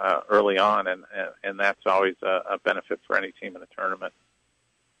early on, and that's always a benefit for any team in the tournament.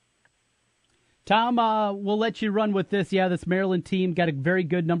 Tom, we'll let you run with this. Yeah, this Maryland team got a very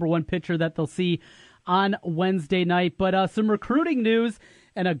good number one pitcher that they'll see on Wednesday night. But some recruiting news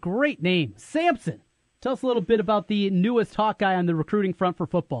and a great name, Sampson. Tell us a little bit about the newest Hawkeye on the recruiting front for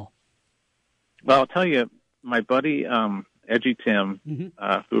football. Well, I'll tell you, my buddy Edgy Tim,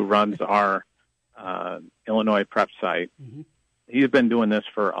 who runs our Illinois prep site, he's been doing this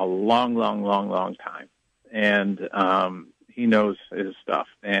for a long time. And he knows his stuff.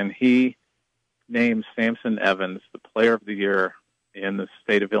 And he named Samson Evans the Player of the Year in the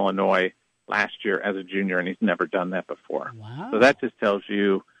state of Illinois last year as a junior, and he's never done that before. Wow. So that just tells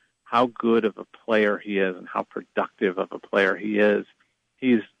you how good of a player he is and how productive of a player he is.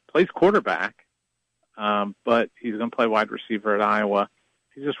 He plays quarterback, but he's going to play wide receiver at Iowa.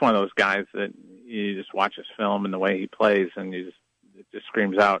 He's just one of those guys that you just watch his film and the way he plays, and it just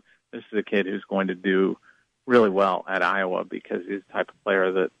screams out, this is a kid who's going to do really well at Iowa because he's the type of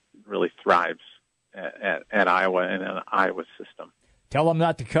player that really thrives at Iowa and in an Iowa system. Tell him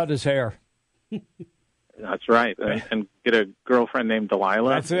not to cut his hair. That's right. And get a girlfriend named Delilah.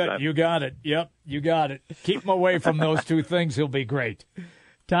 That's it. You got it. Yep, you got it. Keep him away from those two things. He'll be great.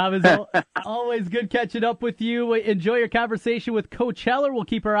 Tom, is always good catching up with you. Enjoy your conversation with Coach Heller. We'll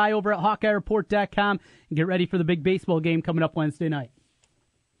keep our eye over at HawkeyeReport.com and get ready for the big baseball game coming up Wednesday night.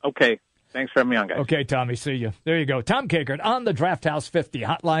 Okay. Thanks for having me on, guys. Okay, Tommy. See you. There you go. Tom Kakert on the Draft House 50,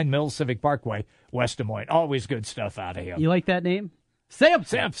 Hotline Mills Civic Parkway, West Des Moines. Always good stuff out of him. You like that name?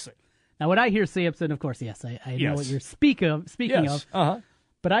 Sampson. Now, when I hear Sampson, of course, yes, I know what you're speaking of. Uh-huh.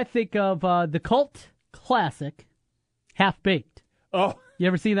 But I think of the cult classic, Half-Baked. Oh. You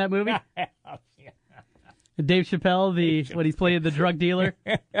ever seen that movie? Dave Chappelle, when he's playing the drug dealer?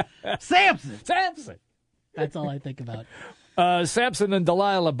 Samson! That's all I think about. Samson and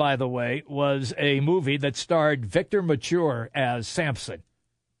Delilah, by the way, was a movie that starred Victor Mature as Samson.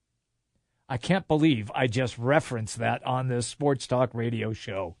 I can't believe I just referenced that on this sports talk radio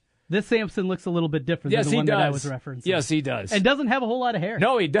show. This Samson looks a little bit different than the one that I was referencing. Yes, he does. And doesn't have a whole lot of hair.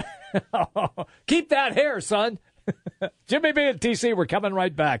 No, he does. Keep that hair, son. Jimmy B and TC, we're coming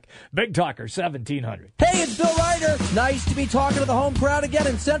right back. Big Talker, 1700. Hey, it's Bill Ryder. Nice to be talking to the home crowd again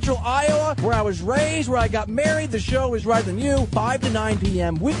in central Iowa, where I was raised, where I got married. The show is Right Than You, 5 to 9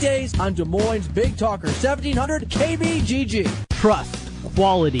 p.m. weekdays on Des Moines Big Talker, 1700 KBGG. Trust,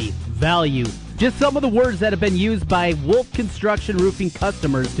 quality, value. Just some of the words that have been used by Wolf Construction Roofing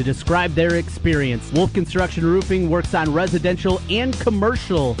customers to describe their experience. Wolf Construction Roofing works on residential and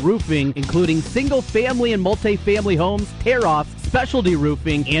commercial roofing, including single-family and multi-family homes, tear-offs, specialty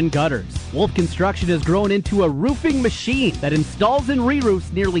roofing, and gutters. Wolf Construction has grown into a roofing machine that installs and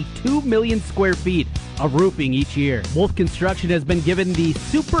re-roofs nearly 2 million square feet of roofing each year. Wolf Construction has been given the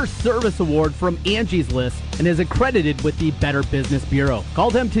Super Service Award from Angie's List and is accredited with the Better Business Bureau.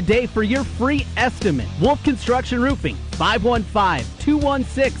 Call them today for your free estimate. Wolf Construction Roofing,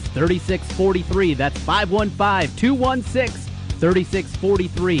 515-216-3643. That's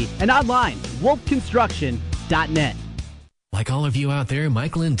 515-216-3643. And online, wolfconstruction.net. Like all of you out there,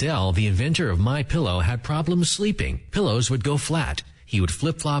 Mike Lindell, the inventor of MyPillow, had problems sleeping. Pillows would go flat. He would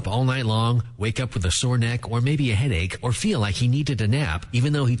flip-flop all night long, wake up with a sore neck or maybe a headache, or feel like he needed a nap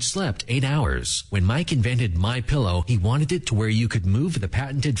even though he'd slept 8 hours. When Mike invented MyPillow, he wanted it to where you could move the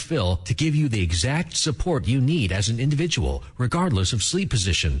patented fill to give you the exact support you need as an individual, regardless of sleep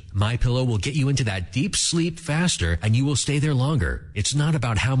position. MyPillow will get you into that deep sleep faster, and you will stay there longer. It's not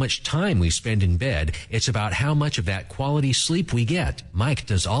about how much time we spend in bed. It's about how much of that quality sleep we get. Mike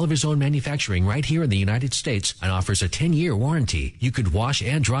does all of his own manufacturing right here in the United States and offers a 10-year warranty. You could wash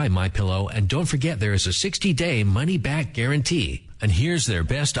and dry MyPillow, and don't forget there is a 60-day money-back guarantee. And here's their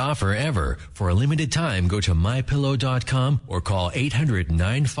best offer ever. For a limited time, go to MyPillow.com or call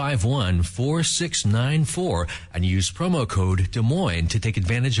 800-951-4694 and use promo code Des Moines to take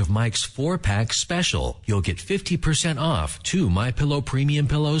advantage of Mike's 4-pack special. You'll get 50% off 2 MyPillow premium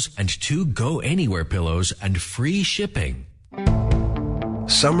pillows and 2 Go Anywhere pillows and free shipping.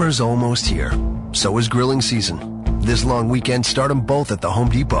 Summer's almost here. So is grilling season. This long weekend, start them both at the Home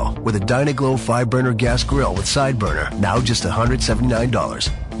Depot with a Dynaglow 5-burner gas grill with side burner, now just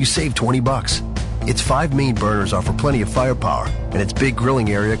 $179. You save $20. Its 5 main burners offer plenty of firepower, and its big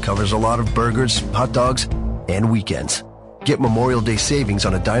grilling area covers a lot of burgers, hot dogs, and weekends. Get Memorial Day savings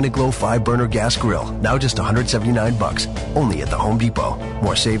on a Dynaglow 5-burner gas grill, now just $179, only at the Home Depot.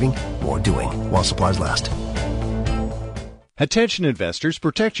 More saving, more doing, while supplies last. Attention investors,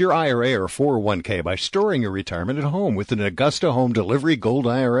 protect your IRA or 401k by storing your retirement at home with an Augusta Home Delivery Gold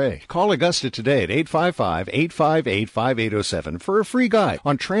IRA. Call Augusta today at 855-858-5807 for a free guide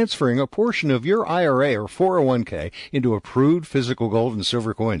on transferring a portion of your IRA or 401k into approved physical gold and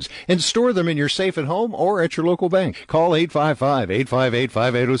silver coins and store them in your safe at home or at your local bank. Call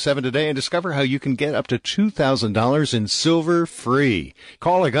 855-858-5807 today and discover how you can get up to $2,000 in silver free.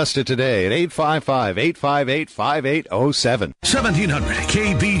 Call Augusta today at 855-858-5807. 1700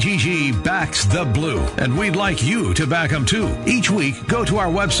 KBGG backs the Blue, and we'd like you to back them too. Each week, go to our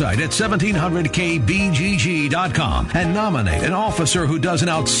website at 1700kbgg.com and nominate an officer who does an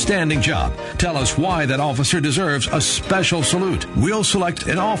outstanding job. Tell us why that officer deserves a special salute. We'll select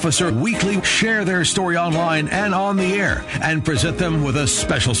an officer weekly, share their story online and on the air, and present them with a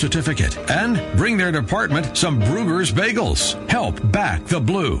special certificate. And bring their department some Brugger's Bagels. Help back the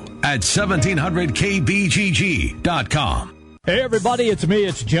Blue at 1700kbgg.com. Hey everybody, it's me,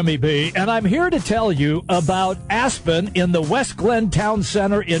 it's Jimmy B, and I'm here to tell you about Aspen in the West Glen Town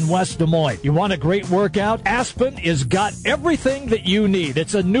Center in West Des Moines. You want a great workout? Aspen has got everything that you need.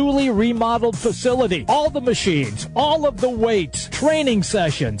 It's a newly remodeled facility. All the machines, all of the weights, training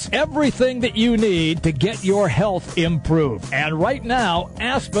sessions, everything that you need to get your health improved. And right now,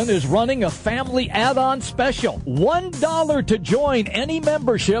 Aspen is running a family add-on special. $1 to join any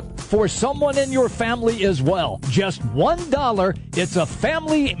membership for someone in your family as well. Just $1. It's a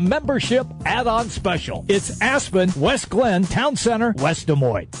family membership add-on special. It's Aspen, West Glen, Town Center, West Des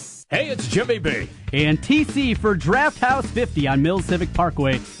Moines. Hey, it's Jimmy B. And TC for Draft House 50 on Mills Civic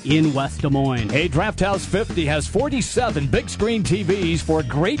Parkway in West Des Moines. Hey, Draft House 50 has 47 big screen TVs for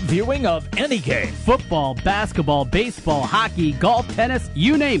great viewing of any game. Football, basketball, baseball, hockey, golf, tennis,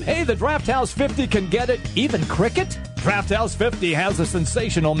 you name it. Hey, the Draft House 50 can get it, even cricket. Draft House 50 has a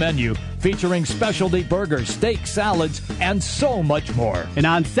sensational menu featuring specialty burgers, steak, salads, and so much more. And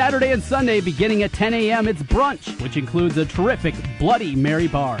on Saturday and Sunday, beginning at 10 a.m., it's brunch, which includes a terrific Bloody Mary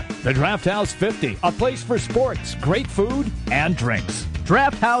bar. The Draft House 50, a place for sports, great food, and drinks.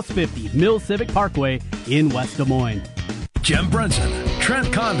 Draft House 50, Mills Civic Parkway in West Des Moines. Jim Brenson,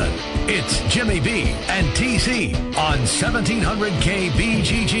 Trent Condon, it's Jimmy B and TC on 1700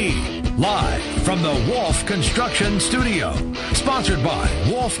 KBGG. Live from the Wolf Construction Studio. Sponsored by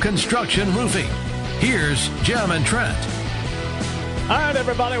Wolf Construction Roofing. Here's Jim and Trent. All right,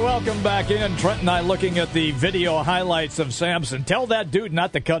 everybody, welcome back in. Trent and I looking at the video highlights of Samson. Tell that dude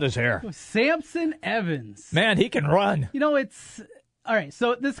not to cut his hair. Samson Evans. Man, he can run. You know, it's... All right,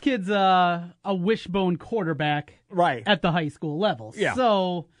 so this kid's a wishbone quarterback at the high school level. Yeah.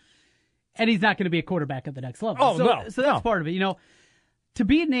 So, and he's not going to be a quarterback at the next level. Oh, no. So that's part of it. You know, to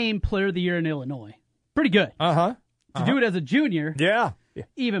be named Player of the Year in Illinois, pretty good. To do it as a junior,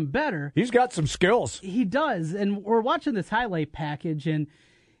 even better. He's got some skills. He does, and we're watching this highlight package, and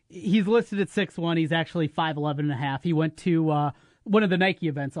he's listed at 6'1". He's actually 5'11 and a half. He went to one of the Nike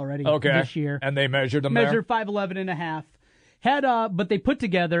events already this year. And they measured him Measured 5'11 and a half. But they put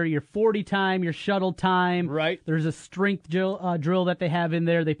together your 40 time, your shuttle time. Right. There's a strength drill that they have in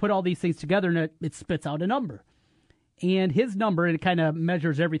there. They put all these things together, and it spits out a number. And his number, and it kind of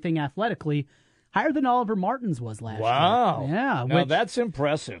measures everything athletically, higher than Oliver Martin's was last year. Wow. Yeah. Now that's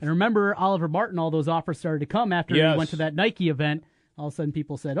impressive. And remember, Oliver Martin, all those offers started to come after he went to that Nike event. All of a sudden,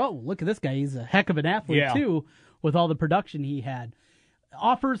 people said, oh, look at this guy. He's a heck of an athlete, too, with all the production he had.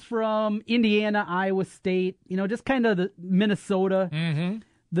 Offers from Indiana, Iowa State, you know, just kind of the Minnesota,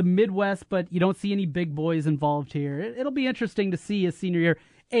 the Midwest, but you don't see any big boys involved here. It'll be interesting to see his senior year.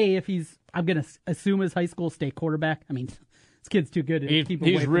 If he's, I'm going to assume his high school state quarterback. I mean, this kid's too good to keep him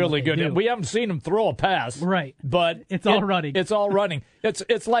away He's from really what good. they do. We haven't seen him throw a pass. Right. But it's all running. It's all running.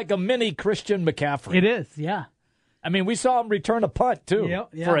 It's like a mini Christian McCaffrey. It is, yeah. I mean, we saw him return a punt, too,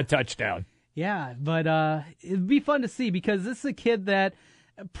 for a touchdown. Yeah, but it'd be fun to see because this is a kid that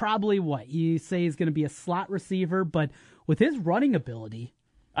probably you say is going to be a slot receiver, but with his running ability,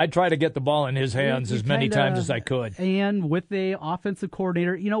 I'd try to get the ball in his hands as many times as I could. And with the offensive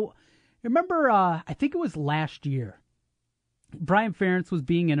coordinator, you know, remember, I think it was last year, Brian Ferentz was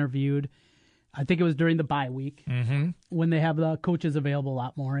being interviewed. I think it was during the bye week when they have the coaches available a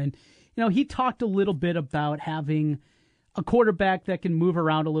lot more. And, you know, he talked a little bit about having a quarterback that can move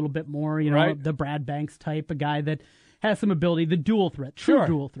around a little bit more, right. The Brad Banks type, a guy that has some ability, the dual threat, true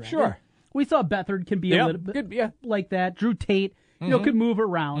dual threat. Sure. And we saw Beathard can be a little bit like that. Drew Tate, could move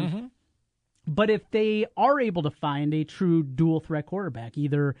around. Mm-hmm. But if they are able to find a true dual threat quarterback,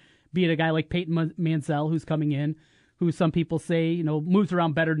 either be it a guy like Peyton Mansell who's coming in, who some people say, moves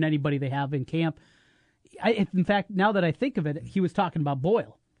around better than anybody they have in camp. In fact, now that I think of it, he was talking about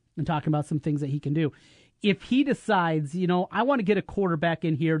Boyle and talking about some things that he can do. If he decides, I want to get a quarterback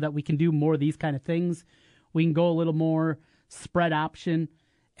in here that we can do more of these kind of things, we can go a little more spread option.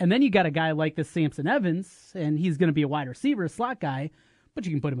 And then you got a guy like this Samson Evans, and he's going to be a wide receiver, a slot guy, but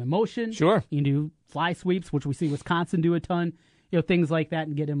you can put him in motion. Sure. You can do fly sweeps, which we see Wisconsin do a ton, things like that,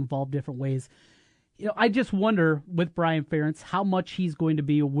 and get him involved different ways. I just wonder with Brian Ferentz how much he's going to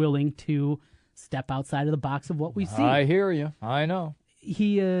be willing to step outside of the box of what we see. I hear you. I know.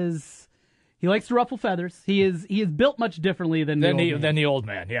 He likes to ruffle feathers. He is built much differently than the old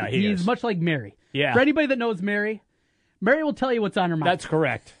man. Yeah, he's much like Mary. Yeah. For anybody that knows Mary will tell you what's on her mind. That's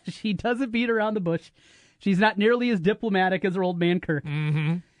correct. She doesn't beat around the bush. She's not nearly as diplomatic as her old man Kirk.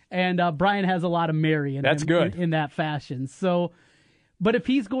 Mm-hmm. And Brian has a lot of Mary in That's him, good. in that fashion. So, but if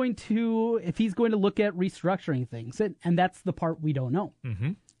he's going to look at restructuring things, and that's the part we don't know,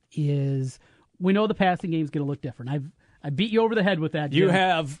 is we know the passing game is going to look different. I beat you over the head with that, Jim. You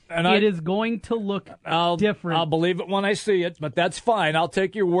have. And it is going to look different. I'll believe it when I see it, but that's fine. I'll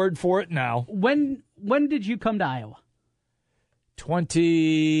take your word for it now. When did you come to Iowa?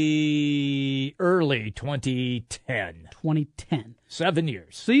 Early 2010. 2010. 7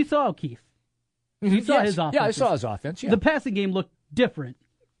 years. So you saw O'Keefe. You saw his offense. Yeah, I saw his offense. Yeah. The passing game looked different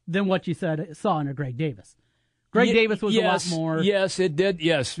than what you saw under Greg Davis. Davis was a lot more. Yes, it did.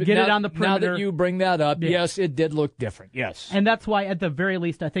 Yes. It on the perimeter. Now that you bring that up, yes, it did look different. Yes. And that's why, at the very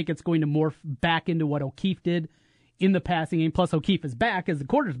least, I think it's going to morph back into what O'Keefe did in the passing game. Plus, O'Keefe is back as the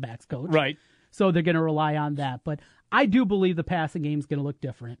quarterbacks coach. Right. So they're going to rely on that. But I do believe the passing game is going to look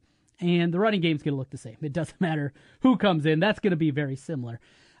different. And the running game is going to look the same. It doesn't matter who comes in. That's going to be very similar.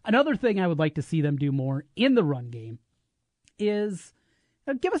 Another thing I would like to see them do more in the run game is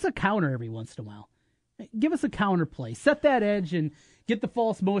give us a counter every once in a while. Give us a counter play. Set that edge and get the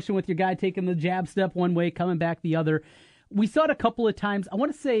false motion with your guy taking the jab step one way, coming back the other. We saw it a couple of times. I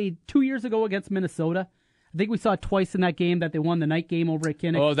want to say 2 years ago against Minnesota. I think we saw it twice in that game that they won the night game over at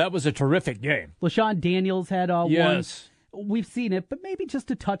Kinnick. Oh, that was a terrific game. LaShawn Daniels had one. We've seen it, but maybe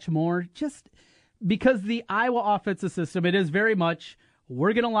just a touch more. Just because the Iowa offensive system, it is very much,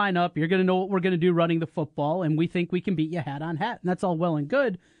 we're going to line up, you're going to know what we're going to do running the football, and we think we can beat you hat on hat. And that's all well and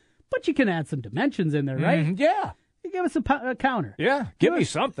good. But you can add some dimensions in there, right? Yeah. You give us a counter. Yeah. Give me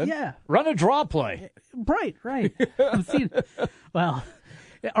something. Yeah. Run a draw play. Right. I've seen. Well,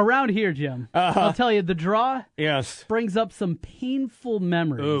 around here, Jim, I'll tell you, the draw brings up some painful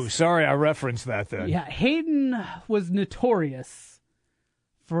memories. Ooh, sorry I referenced that then. Yeah. Hayden was notorious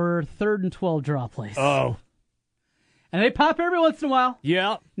for 3rd and 12 draw plays. Oh. And they pop every once in a while.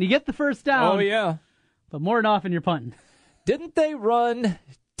 Yeah. And you get the first down. Oh, yeah. But more than often, you're punting. Didn't they run...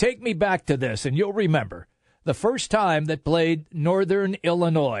 Take me back to this, and you'll remember the first time that played Northern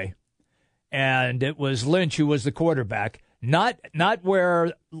Illinois, and it was Lynch who was the quarterback. Not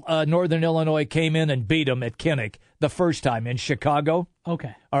where Northern Illinois came in and beat them at Kinnick the first time in Chicago.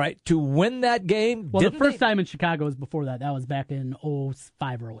 Okay. All right, to win that game. Well, the first time in Chicago was before that. That was back in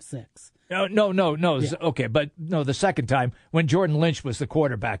 05 or 06. No. Yeah. Okay, but no, the second time when Jordan Lynch was the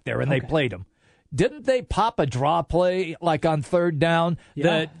quarterback there, and they played him. Didn't they pop a draw play like on 3rd down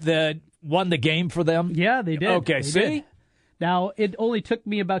that won the game for them? Yeah, they did. Okay, see? Did. Now, it only took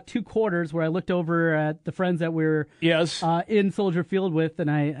me about 2 quarters where I looked over at the friends that we were in Soldier Field with, and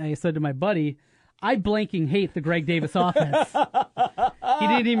I said to my buddy, I blanking hate the Greg Davis offense. He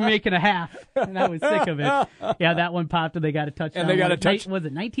didn't even make it a half, and I was sick of it. Yeah, that one popped, and they got a touchdown. And they got a touchdown. Was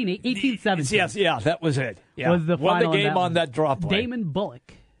it 18-17? Yes, that was it. Yeah. Was the won final the game on that draw play. Damon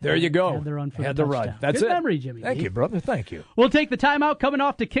Bullock. There you go. Had the run for Had the run. touchdown. That's Good it. memory, Jimmy. Thank you, brother. Thank you. We'll take the timeout coming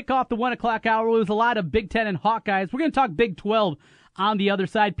off to kick off the 1 o'clock hour. It was a lot of Big Ten and Hawkeyes. We're going to talk Big 12 on the other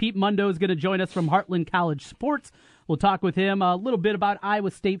side. Pete Mundo is going to join us from Heartland College Sports. We'll talk with him a little bit about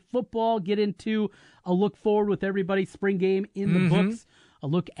Iowa State football, get into a look forward with everybody's spring game in the books, a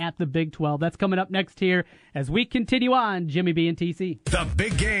look at the Big 12. That's coming up next here as we continue on Jimmy B and TC. The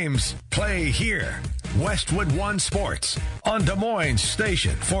big games play here. Westwood One Sports on Des Moines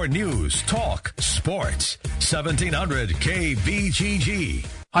Station for news, talk, sports. 1700 KBGG.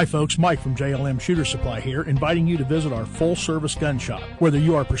 Hi folks, Mike from JLM Shooter Supply here, inviting you to visit our full-service gun shop. Whether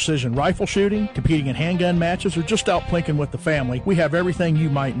you are precision rifle shooting, competing in handgun matches, or just out plinking with the family, we have everything you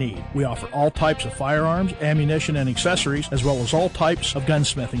might need. We offer all types of firearms, ammunition, and accessories, as well as all types of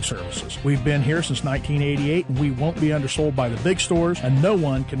gunsmithing services. We've been here since 1988, and we won't be undersold by the big stores, and no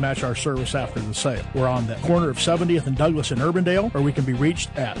one can match our service after the sale. We're on the corner of 70th and Douglas in Urbandale, or we can be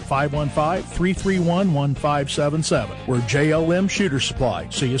reached at 515-331-1577. We're JLM Shooter Supply.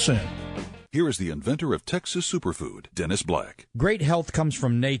 See you soon. Here is the inventor of Texas Superfood, Dennis Black. Great health comes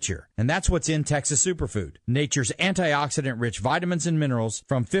from nature, and that's what's in Texas Superfood. Nature's antioxidant-rich vitamins and minerals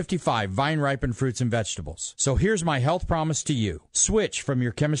from 55 vine-ripened fruits and vegetables. So here's my health promise to you. Switch from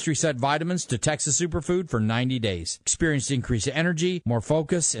your chemistry set vitamins to Texas Superfood for 90 days. Experience increased energy, more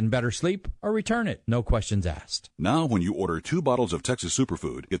focus, and better sleep, or return it. No questions asked. Now when you order 2 bottles of Texas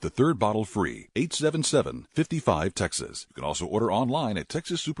Superfood, get the 3rd bottle free. 877-55-TEXAS. You can also order online at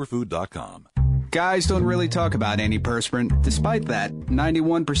TexasSuperfood.com. Guys don't really talk about antiperspirant. Despite that,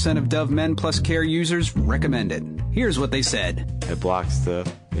 91% of Dove Men Plus Care users recommend it. Here's what they said. It blocks the,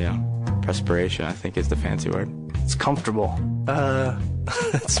 perspiration, I think is the fancy word. It's comfortable.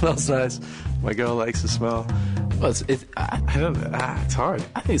 It smells nice. My girl likes the smell. Well, it's hard.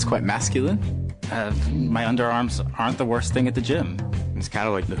 I think it's quite masculine. My underarms aren't the worst thing at the gym. It's kind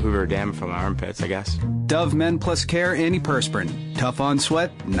of like the Hoover Dam from my armpits, I guess. Dove Men Plus Care Antiperspirant. Tough on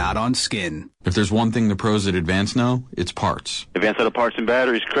sweat, not on skin. If there's one thing the pros at Advance know, it's parts. Advance Auto Parts and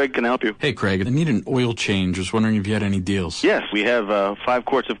Batteries. Craig can help you. Hey, Craig, I need an oil change. I was wondering if you had any deals. Yes, we have 5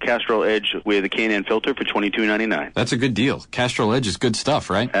 quarts of Castrol Edge with a K&N filter for $22.99. That's a good deal. Castrol Edge is good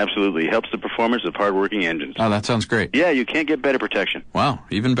stuff, right? Absolutely. Helps the performance of hard-working engines. Oh, that sounds great. Yeah, you can't get better protection. Wow,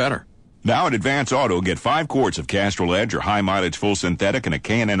 even better. Now at Advance Auto, get 5 quarts of Castrol Edge or high mileage full synthetic and a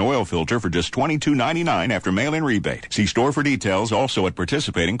K&N oil filter for just $22.99 after mail-in rebate. See store for details, also at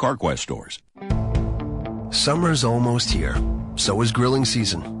participating CarQuest stores. Summer's almost here. So is grilling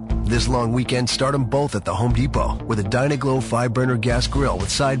season. This long weekend, start them both at the Home Depot with a Dynaglow 5-burner gas grill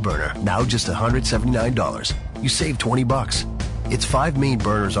with side burner, now just $179. You save $20. Its 5 main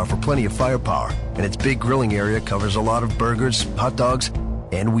burners offer plenty of firepower, and its big grilling area covers a lot of burgers, hot dogs,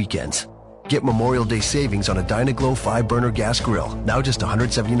 and weekends. Get Memorial Day savings on a Dynaglow 5-burner gas grill, now just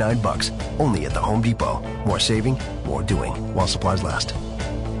 $179, only at the Home Depot. More saving, more doing, while supplies last.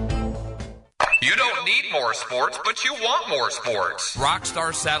 You don't need more sports, but you want more sports.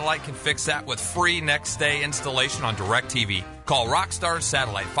 Rockstar Satellite can fix that with free next-day installation on DirecTV. Call Rockstar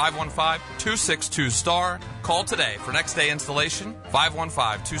Satellite, 515-262-STAR. Call today for next-day installation,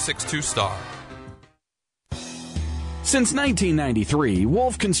 515-262-STAR. Since 1993,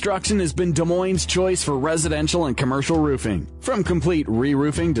 Wolf Construction has been Des Moines' choice for residential and commercial roofing. From complete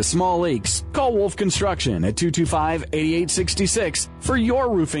re-roofing to small leaks, call Wolf Construction at 225-8866 for your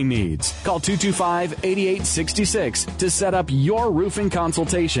roofing needs. Call 225-8866 to set up your roofing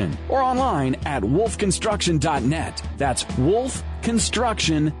consultation or online at wolfconstruction.net. That's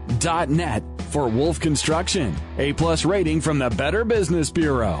wolfconstruction.net for Wolf Construction. A+ rating from the Better Business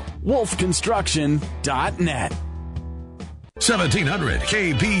Bureau. wolfconstruction.net. 1700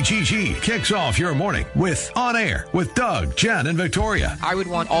 KBGG kicks off your morning with On Air with Doug, Jen, and Victoria. I would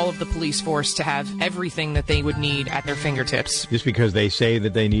want all of the police force to have everything that they would need at their fingertips. Just because they say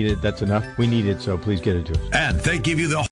that they need it, that's enough. We need it, so please get it to us. And they give you the